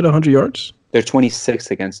 could Bo get 100 yards? They're 26th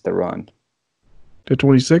against the run. They're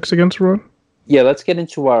 26 against the run. Yeah, let's get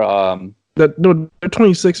into our they're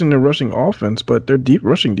 26 in their rushing offense, but their deep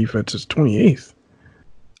rushing defense is 28th.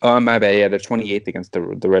 Oh, my bad. Yeah, they're 28th against the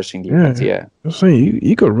rushing defense. Yeah. I'm saying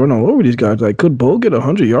you could run all over these guys. Like, could Bo get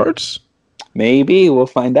 100 yards? Maybe. We'll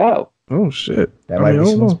find out. Oh, shit. That might be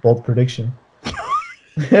someone's bold prediction.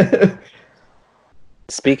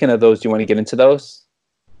 Speaking of those, do you want to get into those?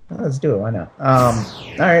 Let's do it. Why not? All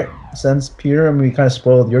right. Since Peter, we kind of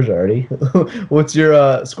spoiled yours already. What's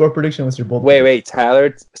your score prediction? What's your bold prediction? Wait,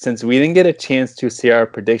 Tyler. Since we didn't get a chance to see our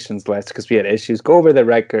predictions last because we had issues, go over the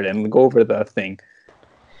record and go over the thing.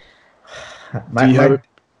 My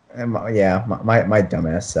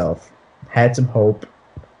dumbass self had some hope.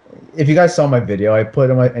 If you guys saw my video, I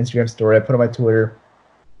put on my Instagram story, I put on my Twitter.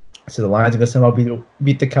 So the Lions are going to somehow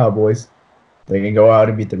beat the Cowboys. They're going to go out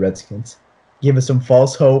and beat the Redskins. Give us some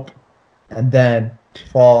false hope. And then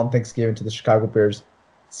fall on Thanksgiving to the Chicago Bears.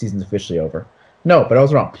 Season's officially over. No, but I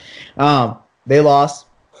was wrong. They lost.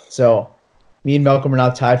 So me and Malcolm are now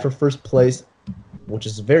tied for first place, which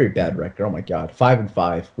is a very bad record. Oh my God,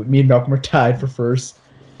 5-5. Me and Malcolm are tied for first.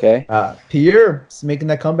 Okay. Pierre is making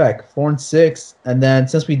that comeback, 4-6. And then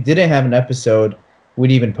since we didn't have an episode,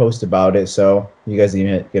 we'd even post about it. So you guys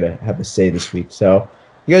even gonna have a say this week. So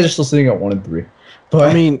you guys are still sitting at 1-3. But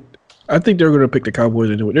I mean, I think they're gonna pick the Cowboys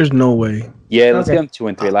into it. There's no way. Yeah, let's get them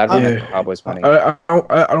 2-3. A lot of the Cowboys winning. I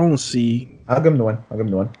don't see. I'll give them the win.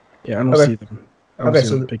 Yeah, I don't see them.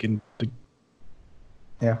 So picking the.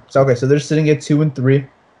 Yeah. So they're sitting at 2-3.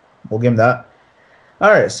 We'll give them that. All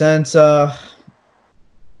right. Since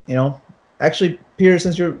actually, Peter,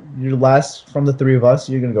 since you're last from the three of us,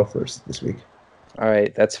 you're gonna go first this week. All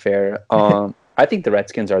right, that's fair. I think the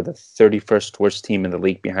Redskins are the 31st worst team in the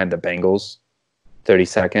league behind the Bengals.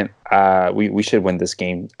 32nd. We should win this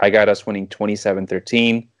game. I got us winning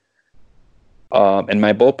 27-13. And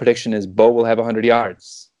my bold prediction is Bo will have 100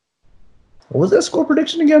 yards. What was that score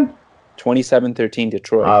prediction again? 27-13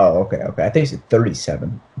 Detroit. Oh, okay. I think you said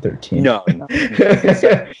 37-13. No.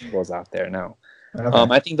 Goes out there, no.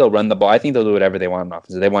 Okay. I think they'll run the ball. I think they'll do whatever they want on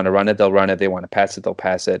offense. If they want to run it, they'll run it. If they want to pass it, they'll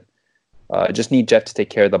pass it. Just need Jeff to take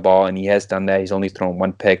care of the ball, and he has done that. He's only thrown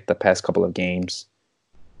one pick the past couple of games.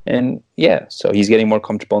 And, yeah, so he's getting more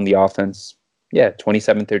comfortable in the offense. Yeah,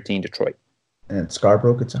 27-13 Detroit. And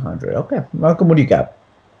Scarborough gets 100. Okay. Malcolm, what do you got?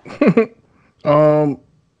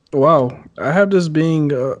 Wow. I have this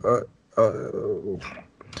being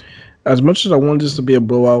as much as I want this to be a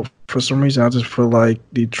blowout, for some reason I just feel like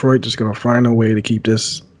Detroit is going to find a way to keep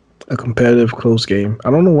this a competitive, close game. I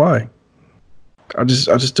don't know why. I just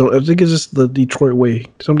don't. I think it's just the Detroit way.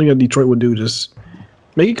 Something that Detroit would do, just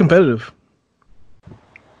make it competitive.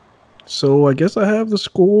 So I guess I have the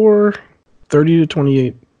score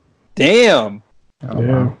 30-28. Damn. Oh,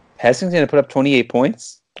 yeah. Wow. Haskins going to put up 28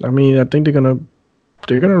 points? I mean, I think they're gonna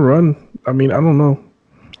run. I mean, I don't know.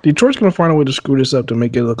 Detroit's gonna find a way to screw this up to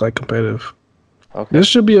make it look like competitive. Okay. This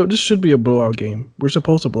should be a blowout game. We're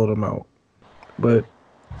supposed to blow them out, but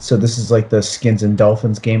so this is like the Skins and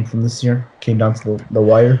Dolphins game from this year. Came down to the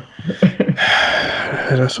wire.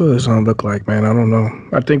 That's what it's gonna look like, man. I don't know.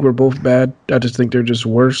 I think we're both bad. I just think they're just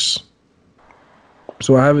worse.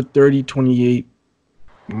 So I have it 30-28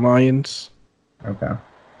 Lions. Okay.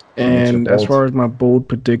 And as far as my bold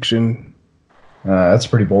prediction, that's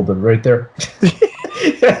pretty bold right there.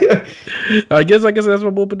 I guess that's my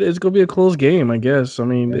bold prediction. It's gonna be a close game. I guess. I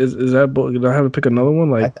mean, is that bold? Do I have to pick another one?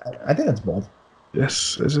 Like, I think that's bold.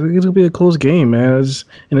 Yes, it's gonna be a close game, man. It's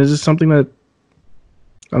just something that,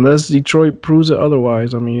 unless Detroit proves it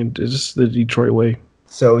otherwise, I mean, it's just the Detroit way.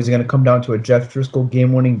 So is it gonna come down to a Jeff Driscoll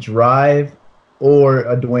game-winning drive, or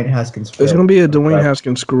a Dwayne Haskins? It's gonna be a Dwayne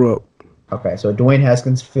Haskins screw up. Okay, so a Dwayne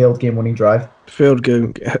Haskins failed game-winning drive. Failed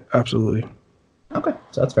game, absolutely. Okay,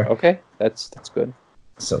 so that's fair. Okay, that's good.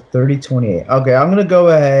 So 30-28. Okay, I'm gonna go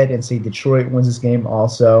ahead and say Detroit wins this game.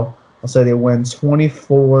 Also, I'll say they win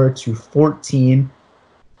 24-14.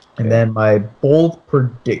 And then my bold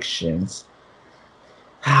predictions.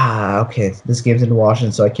 Okay, this game's in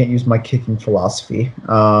Washington, so I can't use my kicking philosophy.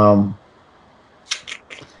 I'll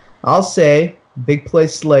say Big Play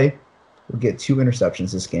Slay will get 2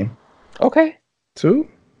 interceptions this game. Okay. 2?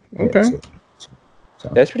 Okay. Yeah, 2. So,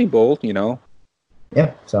 that's pretty bold, you know.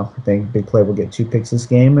 Yeah, so I think Big Play will get 2 picks this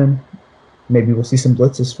game, and maybe we'll see some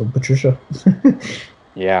blitzes from Patricia.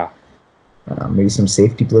 Yeah. Maybe some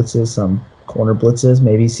safety blitzes, some corner blitzes,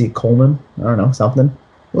 maybe see Coleman. I don't know, something.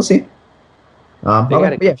 We'll see. They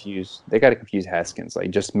gotta confuse Haskins.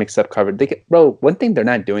 Like, just mix up coverage. One thing they're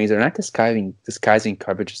not doing is they're not disguising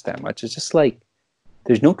coverages that much. It's just like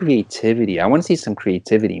there's no creativity. I want to see some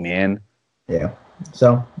creativity, man. Yeah.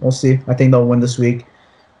 So we'll see. I think they'll win this week.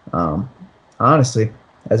 Honestly,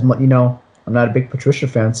 as much, I'm not a big Patricia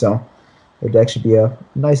fan, so it'd actually be a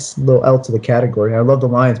nice little L to the category. I love the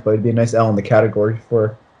Lions, but it'd be a nice L in the category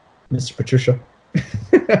for Mr. Patricia.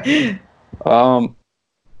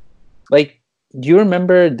 Do you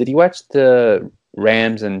remember? Did you watch the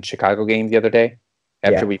Rams and Chicago game the other day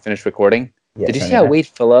after we finished recording? Yeah, did you see how Wade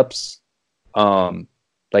Phillips,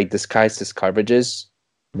 disguised his coverages?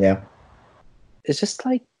 Yeah. It's just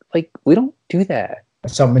like we don't do that.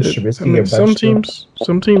 Some teams just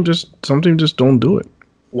don't do it.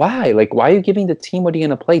 Why? Like, why are you giving the team what are you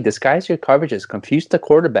gonna play? Disguise your coverages. Confuse the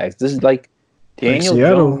quarterbacks. This is like Daniel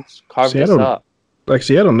Jones carved this up. Like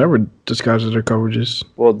Seattle never disguises their coverages.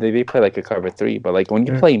 Well, they play like a cover 3, but like when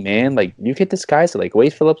you play man, like you can disguise it. Like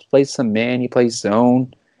Wade Phillips plays some man, he plays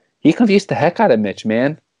zone. He confused the heck out of Mitch,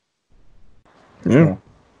 man. Yeah.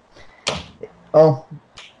 Oh,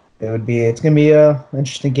 it's gonna be a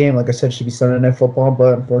interesting game. Like I said, it should be Sunday Night Football,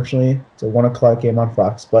 but unfortunately, it's a 1:00 game on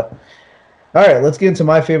Fox. But all right, let's get into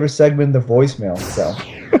my favorite segment, the voicemail. So,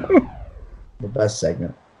 the best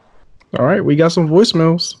segment. All right, we got some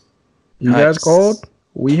voicemails. You guys called.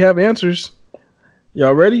 We have answers.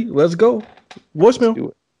 Y'all ready? Let's go.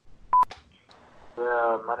 Voicemail.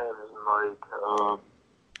 Yeah, my name is Mike.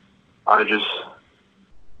 I just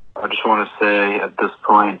want to say at this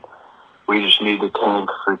point, we just need to tank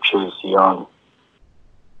for Chase Young.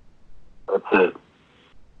 That's it.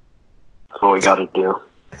 That's what we got to do.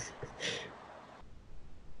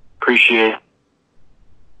 Appreciate it.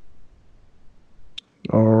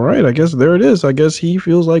 All right, I guess there it is. I guess he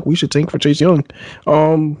feels like we should tank for Chase Young.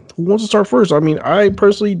 Who wants to start first? I mean, I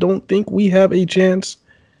personally don't think we have a chance,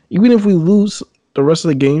 even if we lose the rest of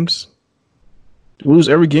the games. We lose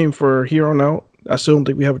every game for here on out. I still don't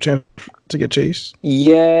think we have a chance to get Chase.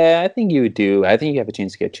 Yeah, I think you do. I think you have a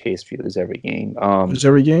chance to get Chase if you lose every game. Lose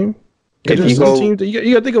every game? If you got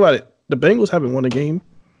to think about it. The Bengals haven't won a game.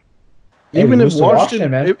 Even if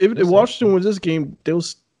Washington wins this game,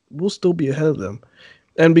 we'll still be ahead of them.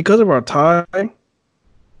 And because of our tie,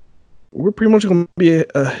 we're pretty much going to be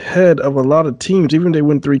ahead of a lot of teams, even if they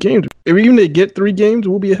win 3 games. If even they get 3 games,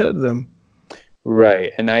 we'll be ahead of them.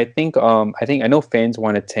 Right, and I know fans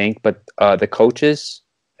want to tank, but the coaches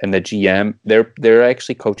and the GM, they're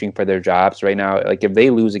actually coaching for their jobs right now. Like if they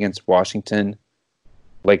lose against Washington,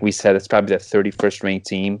 like we said, it's probably the 31st ranked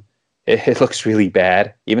team. It looks really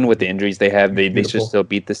bad, even with the injuries they have. They should still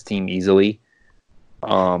beat this team easily.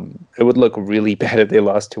 It would look really bad if they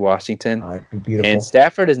lost to Washington. And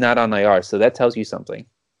Stafford is not on IR, so that tells you something.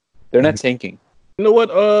 They're not tanking. You know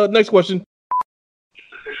what? Next question.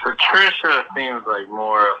 Patricia seems like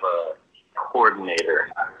more of a coordinator,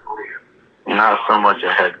 not so much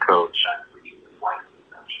a head coach.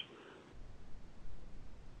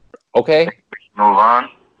 Okay. Move on.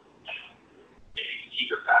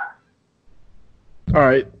 All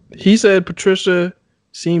right. He said Patricia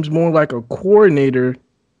seems more like a coordinator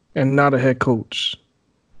and not a head coach.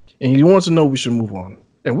 And he wants to know we should move on.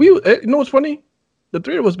 And you know what's funny? The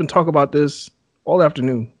 3 of us been talking about this all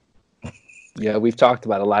afternoon. Yeah, we've talked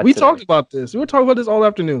about it a lot. We talked about this. We were talking about this all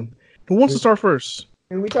afternoon. Who wants to start first?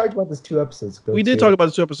 We talked about this 2 episodes ago. We did talk about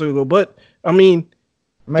this 2 episodes ago, but I mean,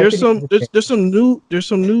 there's some new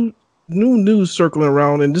news circling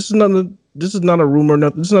around, and this is not a rumor.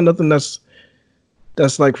 Nothing. This is not nothing that's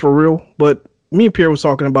like for real. But me and Pierre was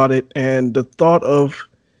talking about it, and the thought of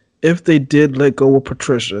if they did let go of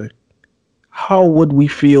Patricia, how would we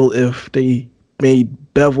feel if they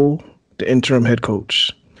made Bevel the interim head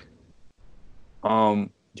coach? Do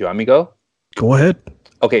you want me to go? Go ahead.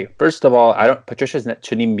 Okay, first of all, shouldn't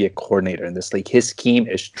even be a coordinator in this league. His scheme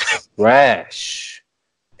is trash.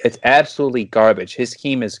 It's absolutely garbage. His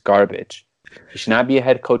scheme is garbage. He should not be a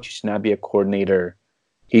head coach. He should not be a coordinator.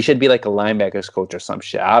 He should be like a linebackers coach or some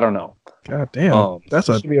shit. I don't know. God damn. That's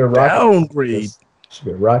a downgrade. Should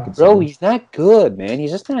be a rocket. Bro, he's not good, man.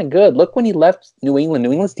 He's just not good. Look when he left New England.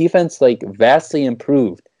 New England's defense like vastly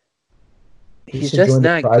improved. He's just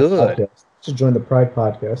not good. Podcast. Should join the Pride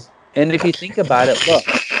podcast. And if you think about it, look,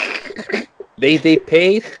 they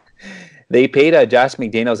paid Josh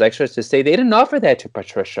McDaniels extras to say they didn't offer that to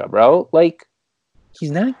Patricia, bro. Like,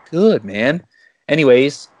 he's not good, man.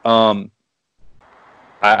 Anyways, I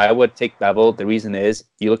would take Bevel. The reason is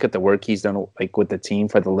you look at the work he's done like with the team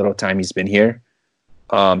for the little time he's been here.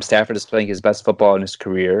 Stafford is playing his best football in his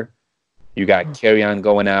career. You got Carrion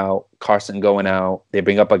going out, Carson going out. They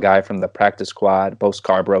bring up a guy from the practice squad, Bo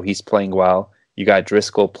Scarborough. He's playing well. You got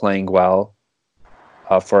Driscoll playing well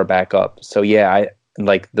for a backup. So yeah, I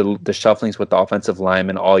like the shufflings with the offensive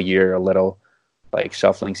linemen all year. A little like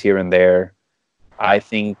shufflings here and there. I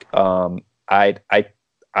think I'd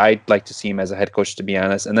like to see him as a head coach, to be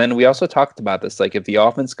honest. And then we also talked about this. Like if the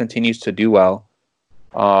offense continues to do well,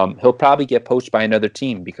 he'll probably get poached by another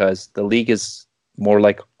team because the league is more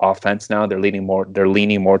like offense now. They're leaning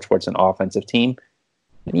more towards an offensive team.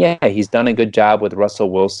 And yeah, he's done a good job with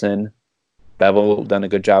Russell Wilson. Bevel done a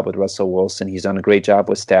good job with Russell Wilson. He's done a great job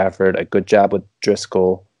with Stafford, a good job with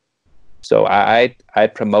Driscoll. So I'd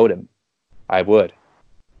promote him. I would.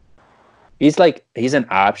 He's an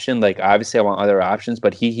option. Like obviously I want other options,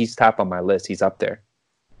 but he's top on my list. He's up there.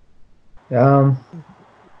 What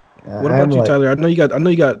about you, Tyler? I know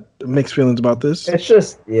you got mixed feelings about this. It's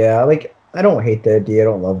just like I don't hate the idea. I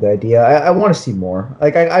don't love the idea. I want to see more.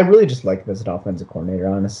 Like I really just like him as an offensive coordinator,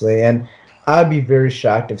 honestly. And I'd be very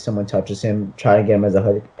shocked if someone touches him, trying to get him as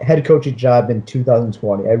a head coaching job in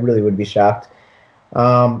 2020. I really would be shocked.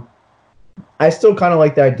 I still kind of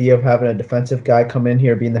like the idea of having a defensive guy come in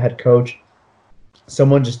here, being the head coach,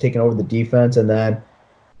 someone just taking over the defense, and then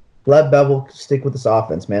let Bevel stick with this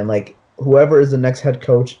offense, man. Like whoever is the next head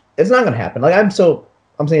coach, it's not going to happen. Like I'm saying,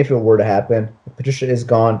 if it were to happen, if Patricia is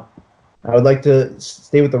gone, I would like to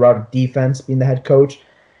stay with the route of defense, being the head coach,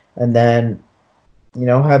 and then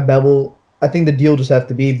have Bevel. I think the deal just has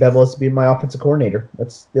to be Bevel has to be my offensive coordinator.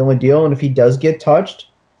 That's the only deal. And if he does get touched,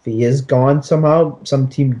 if he is gone somehow, some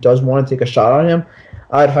team does want to take a shot on him,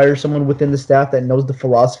 I'd hire someone within the staff that knows the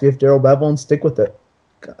philosophy of Darrell Bevel and stick with it.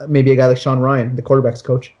 Maybe a guy like Sean Ryan, the quarterback's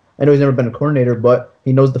coach. I know he's never been a coordinator, but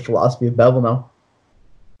he knows the philosophy of Bevel now.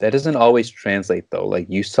 That doesn't always translate, though. Like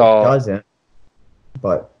you saw... It doesn't.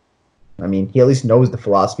 But, I mean, he at least knows the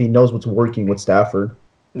philosophy. He knows what's working with Stafford.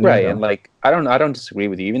 Right, and like I don't disagree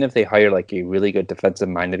with you. Even if they hire like a really good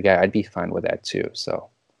defensive-minded guy, I'd be fine with that too. So,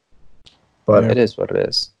 but it is what it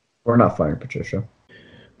is. We're not firing Patricia.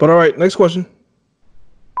 But all right, next question.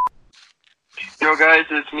 Yo, guys,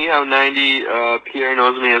 it's Meow 90. Pierre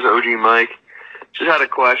knows me as OG Mike. Just had a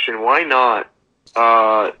question. Why not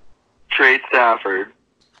trade Stafford?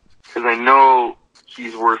 Because I know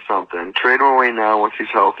he's worth something. Trade him away now once he's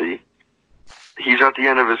healthy. He's at the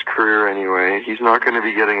end of his career anyway. He's not going to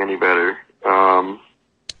be getting any better. I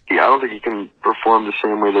don't think he can perform the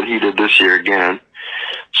same way that he did this year again.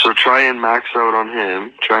 So try and max out on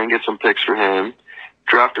him. Try and get some picks for him.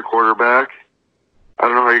 Draft a quarterback. I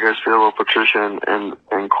don't know how you guys feel about Patricia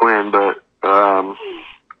and Quinn, but I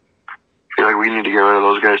feel like we need to get rid of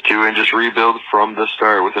those guys too and just rebuild from the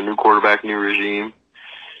start with a new quarterback, new regime.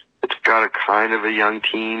 It's got a kind of a young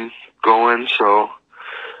team going, so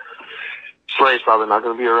Slay's probably not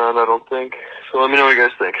going to be around, I don't think. So let me know what you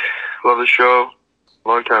guys think. Love the show.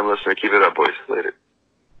 Long time listener. Keep it up, boys. Later.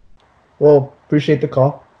 Well, appreciate the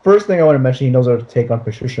call. First thing I want to mention, he knows how to take on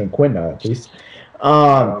Patricia and Quinn now, at least.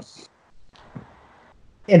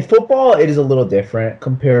 In football, it is a little different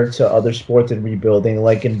compared to other sports in rebuilding,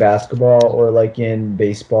 like in basketball or like in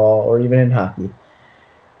baseball or even in hockey.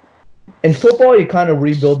 In football, you kind of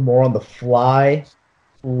rebuild more on the fly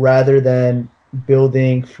rather than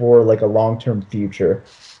building for like a long-term future.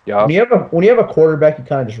 Yeah. When you have a quarterback, you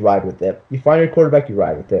kind of just ride with it. You find your quarterback, you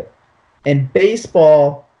ride with it. In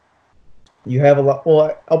baseball, you have a lot.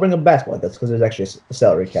 Well, I'll bring up basketball. That's because there's actually a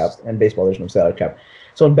salary cap. In baseball, there's no salary cap.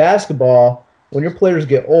 So in basketball, when your players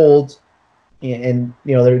get old, and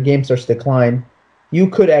their game starts to decline, you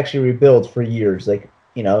could actually rebuild for years. Like,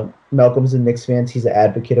 Malcolm's a Knicks fan. He's an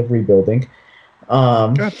advocate of rebuilding.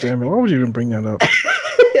 God damn it! Why would you even bring that up?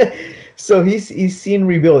 So he's seen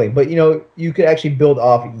rebuilding, but you could actually build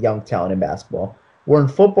off young talent in basketball. Where in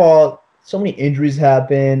football, so many injuries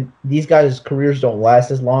happen. These guys' careers don't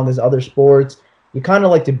last as long as other sports. You kind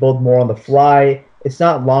of like to build more on the fly. It's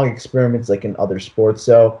not long experiments like in other sports.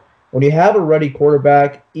 So when you have a ready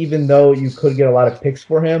quarterback, even though you could get a lot of picks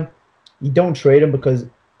for him, you don't trade him because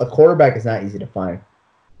a quarterback is not easy to find.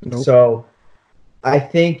 Nope. So I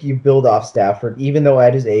think you build off Stafford, even though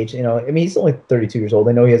at his age, he's only 32 years old.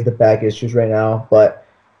 I know he has the back issues right now, but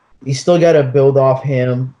you still got to build off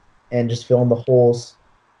him and just fill in the holes,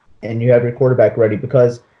 and you have your quarterback ready.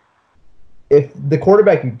 Because if the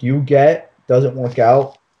quarterback you do get doesn't work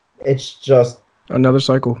out, it's just another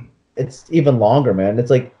cycle. It's even longer, man.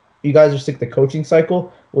 It's like you guys are sick of the coaching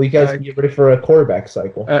cycle. Well, you guys can get ready for a quarterback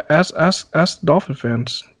cycle. Ask Dolphin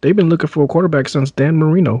fans. They've been looking for a quarterback since Dan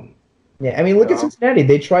Marino. Yeah, look at Cincinnati.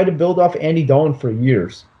 They tried to build off Andy Dalton for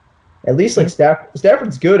years. At least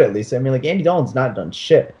Stafford's good. At least Andy Dalton's not done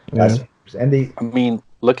shit last year. And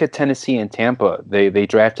look at Tennessee and Tampa. They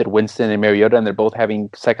drafted Winston and Mariota, and they're both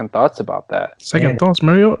having second thoughts about that. Second thoughts.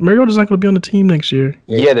 Mariota's not going to be on the team next year.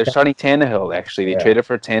 Yeah, they're starting Tannehill. Actually, they traded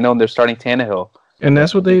for Tannehill, and they're starting Tannehill. And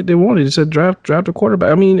that's what they wanted. They said draft a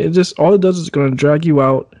quarterback. It just all it does is going to drag you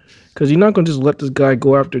out because you're not going to just let this guy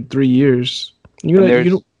go after 3 years. You're gonna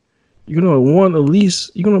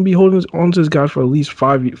be holding on to this guy for at least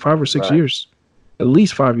 5 or 6 years, at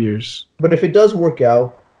least 5 years. But if it does work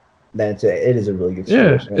out, then it is a really good story.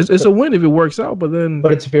 Yeah, it's a win if it works out. But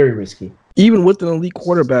it's very risky. Even with an elite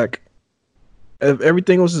quarterback, if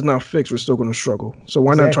everything else is not fixed, we're still going to struggle. So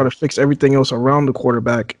why not try to fix everything else around the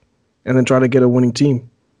quarterback, and then try to get a winning team?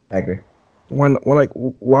 I agree. Why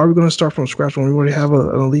are we going to start from scratch when we already have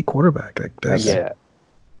an elite quarterback?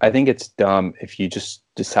 I think it's dumb if you just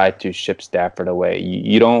decide to ship Stafford away.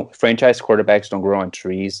 You don't. Franchise quarterbacks don't grow on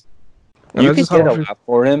trees. You can get a lot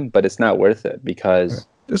for him, but it's not worth it because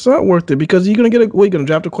it's not worth it because you're gonna you're gonna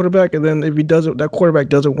draft a quarterback, and then if that quarterback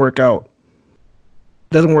doesn't work out,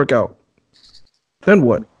 then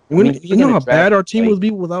what? You know how bad our team would be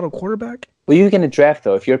without a quarterback. Well, you're gonna draft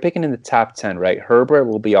though. If you're picking in the top 10, right? Herbert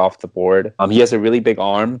will be off the board. He has a really big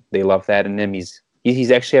arm. They love that in him. He's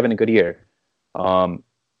actually having a good year.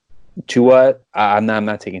 Tua, I'm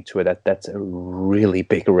not taking Tua. That's a really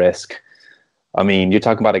big risk. You're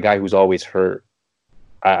talking about a guy who's always hurt.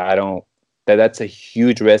 I don't. That's a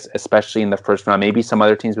huge risk, especially in the first round. Maybe some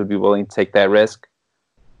other teams would be willing to take that risk.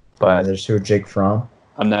 But there's who Jake Fromm.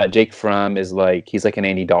 I'm not. Jake Fromm is he's like an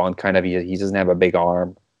Andy Dalton kind of. He doesn't have a big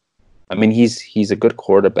arm. He's a good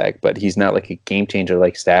quarterback, but he's not like a game changer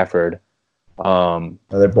like Stafford.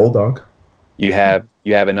 Another Bulldog. You have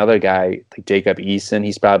another guy like Jacob Eason.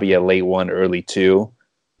 He's probably a late 1, early 2.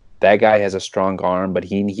 That guy has a strong arm, but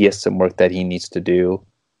he has some work that he needs to do.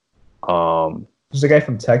 There's a guy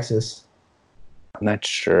from Texas. I'm not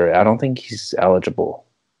sure. I don't think he's eligible.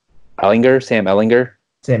 Sam Ellinger?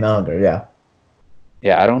 Sam Ellinger, yeah.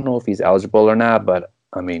 Yeah, I don't know if he's eligible or not, but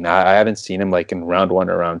I haven't seen him in round 1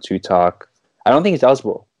 or round 2 talk. I don't think he's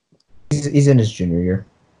eligible. He's in his junior year,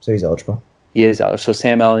 so he's eligible. He is eligible. So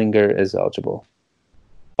Sam Ellinger is eligible.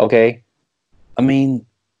 Okay. Do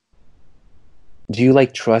you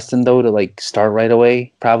trust him though to start right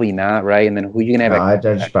away? Probably not, right? And then who are you gonna have? I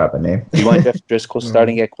just brought up a name. You want Jeff Driscoll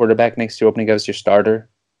starting at quarterback next year, opening as your starter?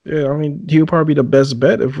 Yeah, he would probably be the best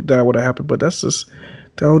bet if that would have happened. But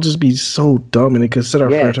that would just be so dumb, and it could set our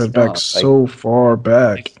franchise back so far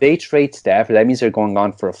back. If they trade Stafford, that means they're going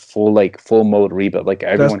on for a full mode rebuild.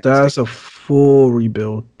 That's a full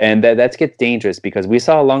rebuild, and that gets dangerous because we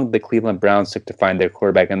saw how long the Cleveland Browns took to find their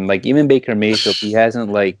quarterback, and even Baker Mayfield, he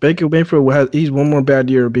hasn't Baker Mayfield he's one more bad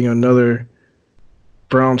year of being another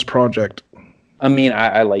Browns project.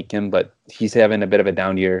 I like him, but he's having a bit of a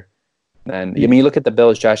down year. And you look at the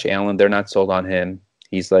Bills, Josh Allen, they're not sold on him.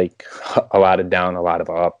 He's a lot of down, a lot of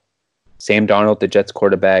up. Sam Darnold, the Jets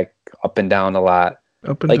quarterback, up and down a lot.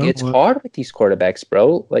 It's hard with these quarterbacks,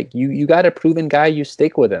 bro. You got a proven guy, you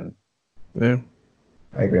stick with him. Yeah,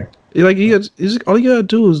 I agree. All you gotta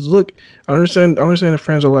do is look. I understand the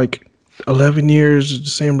fans are 11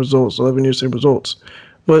 years, same results. 11 years, same results.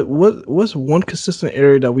 But what's one consistent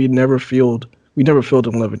area that we never filled? We never filled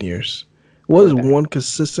in 11 years. What is one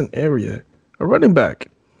consistent area? A running back.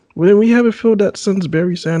 We haven't filled that since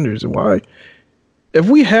Barry Sanders. And why? If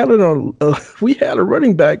we had a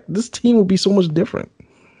running back, this team would be so much different.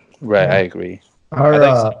 Right, I agree.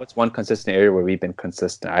 What's one consistent area where we've been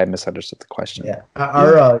consistent? I misunderstood the question. Yeah,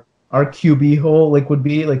 our our QB hole would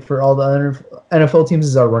be for all the other NFL teams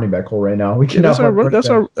is our running back hole right now. We cannot. That's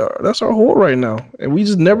our hole right now, and we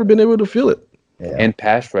just never been able to fill it. Yeah. And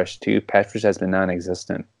pass rush too. Pass rush has been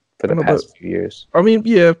non-existent for the past few years. I mean,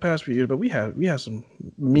 yeah, past few years, but we had some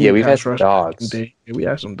we've had some dogs. We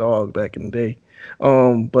had some dogs back in the day.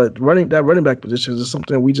 But running back position is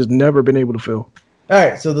something we just never been able to fill. All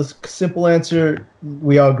right, so the simple answer,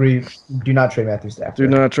 we all agree: do not trade Matthew Stafford. Do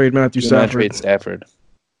not trade Matthew Stafford. Do not trade Stafford.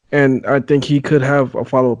 And I think he could have a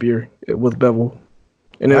follow-up year with Bevel.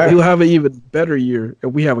 And he'll have an even better year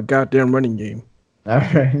if we have a goddamn running game. All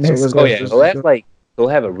right. He'll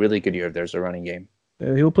have a really good year if there's a running game.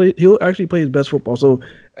 And he'll actually play his best football. So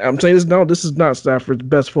I'm saying this now, this is not Stafford's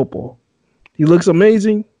best football. He looks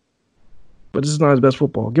amazing, but this is not his best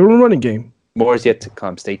football. Give him a running game. More is yet to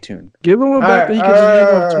come. Stay tuned. Give him a back that he can just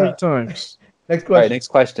hang off 20 times. Next question. All right, next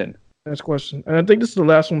question. Next question. And I think this is the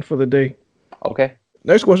last one for the day. Okay.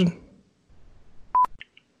 Next question.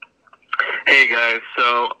 Hey guys,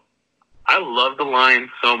 so I love the Lions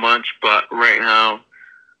so much, but right now,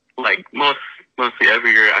 mostly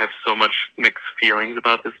every year, I have so much mixed feelings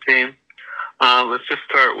about this team. Let's just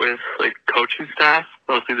start with coaching staff,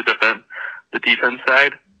 mostly the defense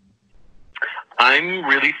side. I'm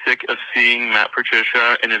really sick of seeing Matt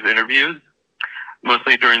Patricia in his interviews,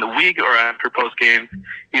 mostly during the week or after post games.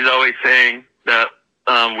 He's always saying that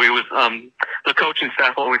the coaching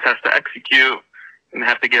staff always has to execute and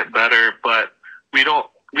have to get better, but we don't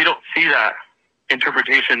see that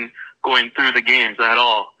interpretation going through the games at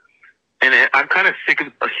all. And I'm kind of sick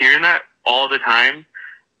of hearing that all the time,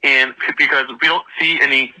 and because we don't see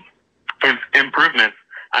any improvements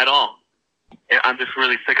at all. I'm just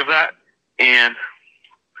really sick of that, and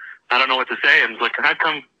I don't know what to say. I'm like, how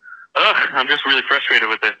come? I'm just really frustrated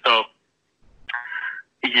with it. So,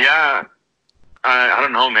 yeah, I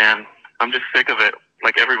don't know, man. I'm just sick of it,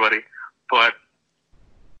 like everybody. But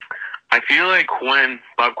I feel like when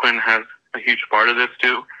Bob Quinn has a huge part of this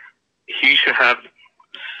too, he should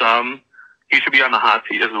be on the hot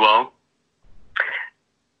seat as well.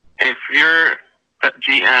 If you're a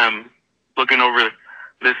GM looking over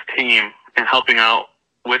this team and helping out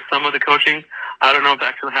with some of the coaching, I don't know if that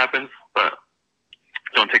actually happens, but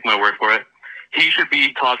don't take my word for it. He should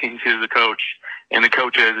be talking to the coach and the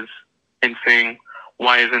coaches and saying,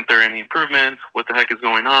 why isn't there any improvements? What the heck is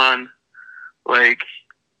going on?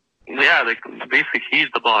 Basically he's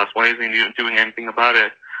the boss. Why isn't he doing anything about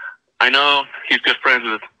it? I know he's good friends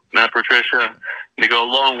with Matt Patricia. They go a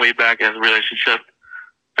long way back as a relationship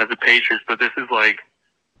as the Patriots, but this is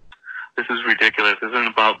ridiculous. This isn't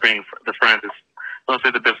about being the friends. It's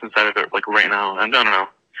mostly the business side of it, right now. I don't know.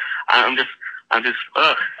 I'm just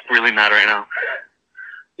really mad right now.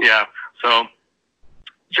 Yeah, so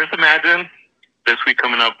just imagine this week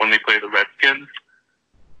coming up when they play the Redskins.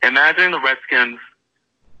 Imagine the Redskins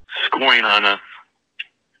scoring on us.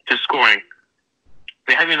 Just scoring.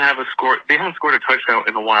 They haven't scored a touchdown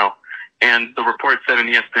in a while. And the report said in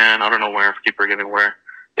ESPN, I don't know where, I keep forgetting where,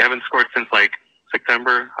 they haven't scored since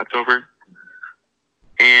September, October.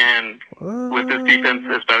 And with this defense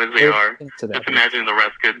as bad as they are, just imagine the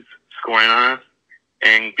Redskins scoring on us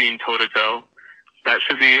and being toe-to-toe. That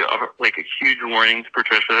should be a huge warning to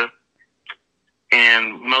Patricia.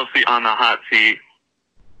 And mostly on the hot seat,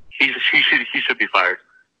 he should be fired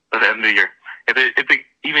at the end of the year. If they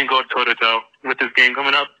even go toe-to-toe with this game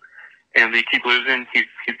coming up and they keep losing, he's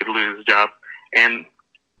going to lose his job. And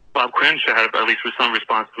Bob Quinn should have at least some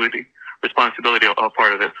responsibility a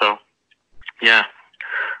part of it. So, yeah,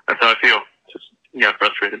 that's how I feel. Just,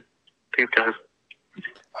 frustrated. Thanks, guys.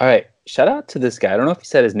 All right. Shout out to this guy. I don't know if he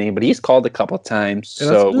said his name, but he's called a couple times.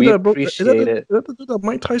 So we appreciate it. Is that the dude that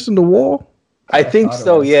Mike Tyson the wall? I think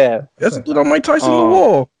so, yeah. That's the dude on Mike Tyson the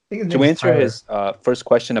wall. To answer his first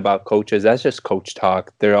question about coaches, that's just coach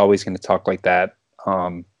talk. They're always going to talk like that.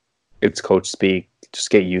 It's coach speak. Just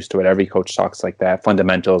get used to it. Every coach talks like that.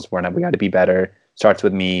 Fundamentals, we got to be better. Starts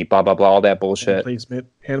with me, blah, blah, blah, all that bullshit.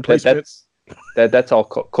 Hand placement. That's all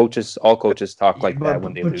coaches. All coaches talk like that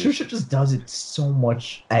when they lose. Patricia just does it so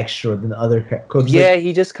much extra than other coaches. Yeah,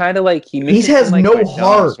 he just kind of he has no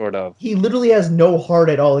heart. Sort of. He literally has no heart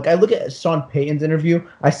at all. I look at Sean Payton's interview,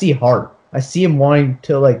 I see heart. I see him wanting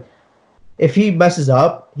to if he messes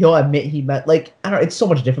up, he'll admit he met. I don't know. It's so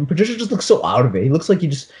much different. Patricia just looks so out of it. He looks like he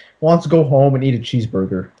just wants to go home and eat a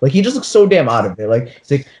cheeseburger. He just looks so damn out of it.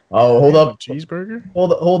 He's like, oh, hold up, cheeseburger.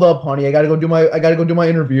 Hold up, honey. I gotta go do my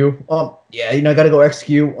interview. Yeah, I gotta go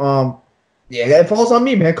execute. Yeah, it falls on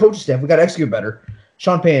me, man. Coaching staff, we gotta execute better.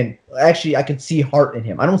 Sean Payton, actually, I can see heart in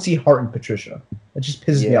him. I don't see heart in Patricia. It just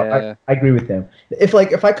pisses me off. I agree with him. If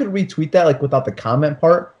I could retweet that without the comment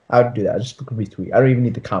part, I would do that. I just retweet. I don't even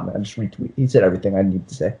need the comment. I just retweet. He said everything I need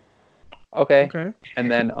to say. Okay. And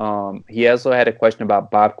then he also had a question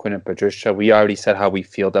about Bob Quinn and Patricia. We already said how we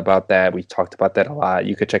feel about that. We talked about that a lot.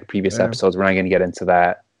 You could check previous episodes. We're not going to get into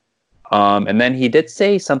that. And then he did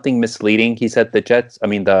say something misleading. He said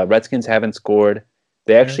the Redskins haven't scored.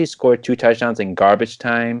 They actually scored 2 touchdowns in garbage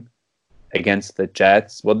time against the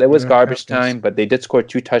Jets. Well, there was garbage time, but they did score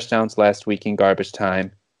 2 touchdowns last week in garbage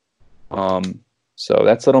time. So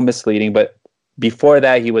that's a little misleading. But before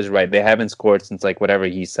that, he was right. They haven't scored since whatever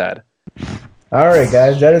he said. All right,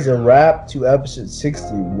 guys, that is a wrap to episode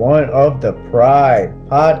 61 of the Pride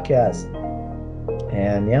podcast.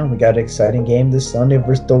 And yeah, we got an exciting game this Sunday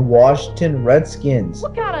versus the Washington Redskins.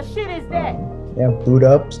 What kind of shit is that? Boot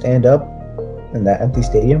up, stand up in that empty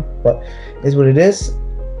stadium. But it is what it is.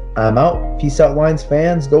 I'm out. Peace out, Lions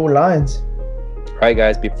fans. Go Lions. All right,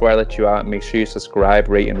 guys, before I let you out, make sure you subscribe,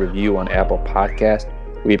 rate, and review on Apple Podcast.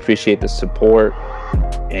 We appreciate the support.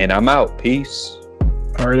 And I'm out. Peace.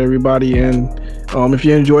 All right, everybody. And if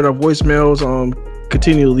you enjoyed our voicemails,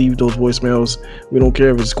 continue to leave those voicemails. We don't care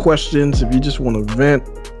if it's questions. If you just want to vent,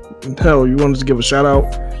 hell, you want us to give a shout out,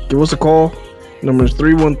 give us a call. Number is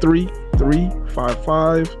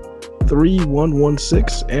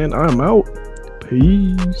 313-355-3116. And I'm out.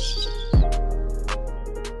 Peace.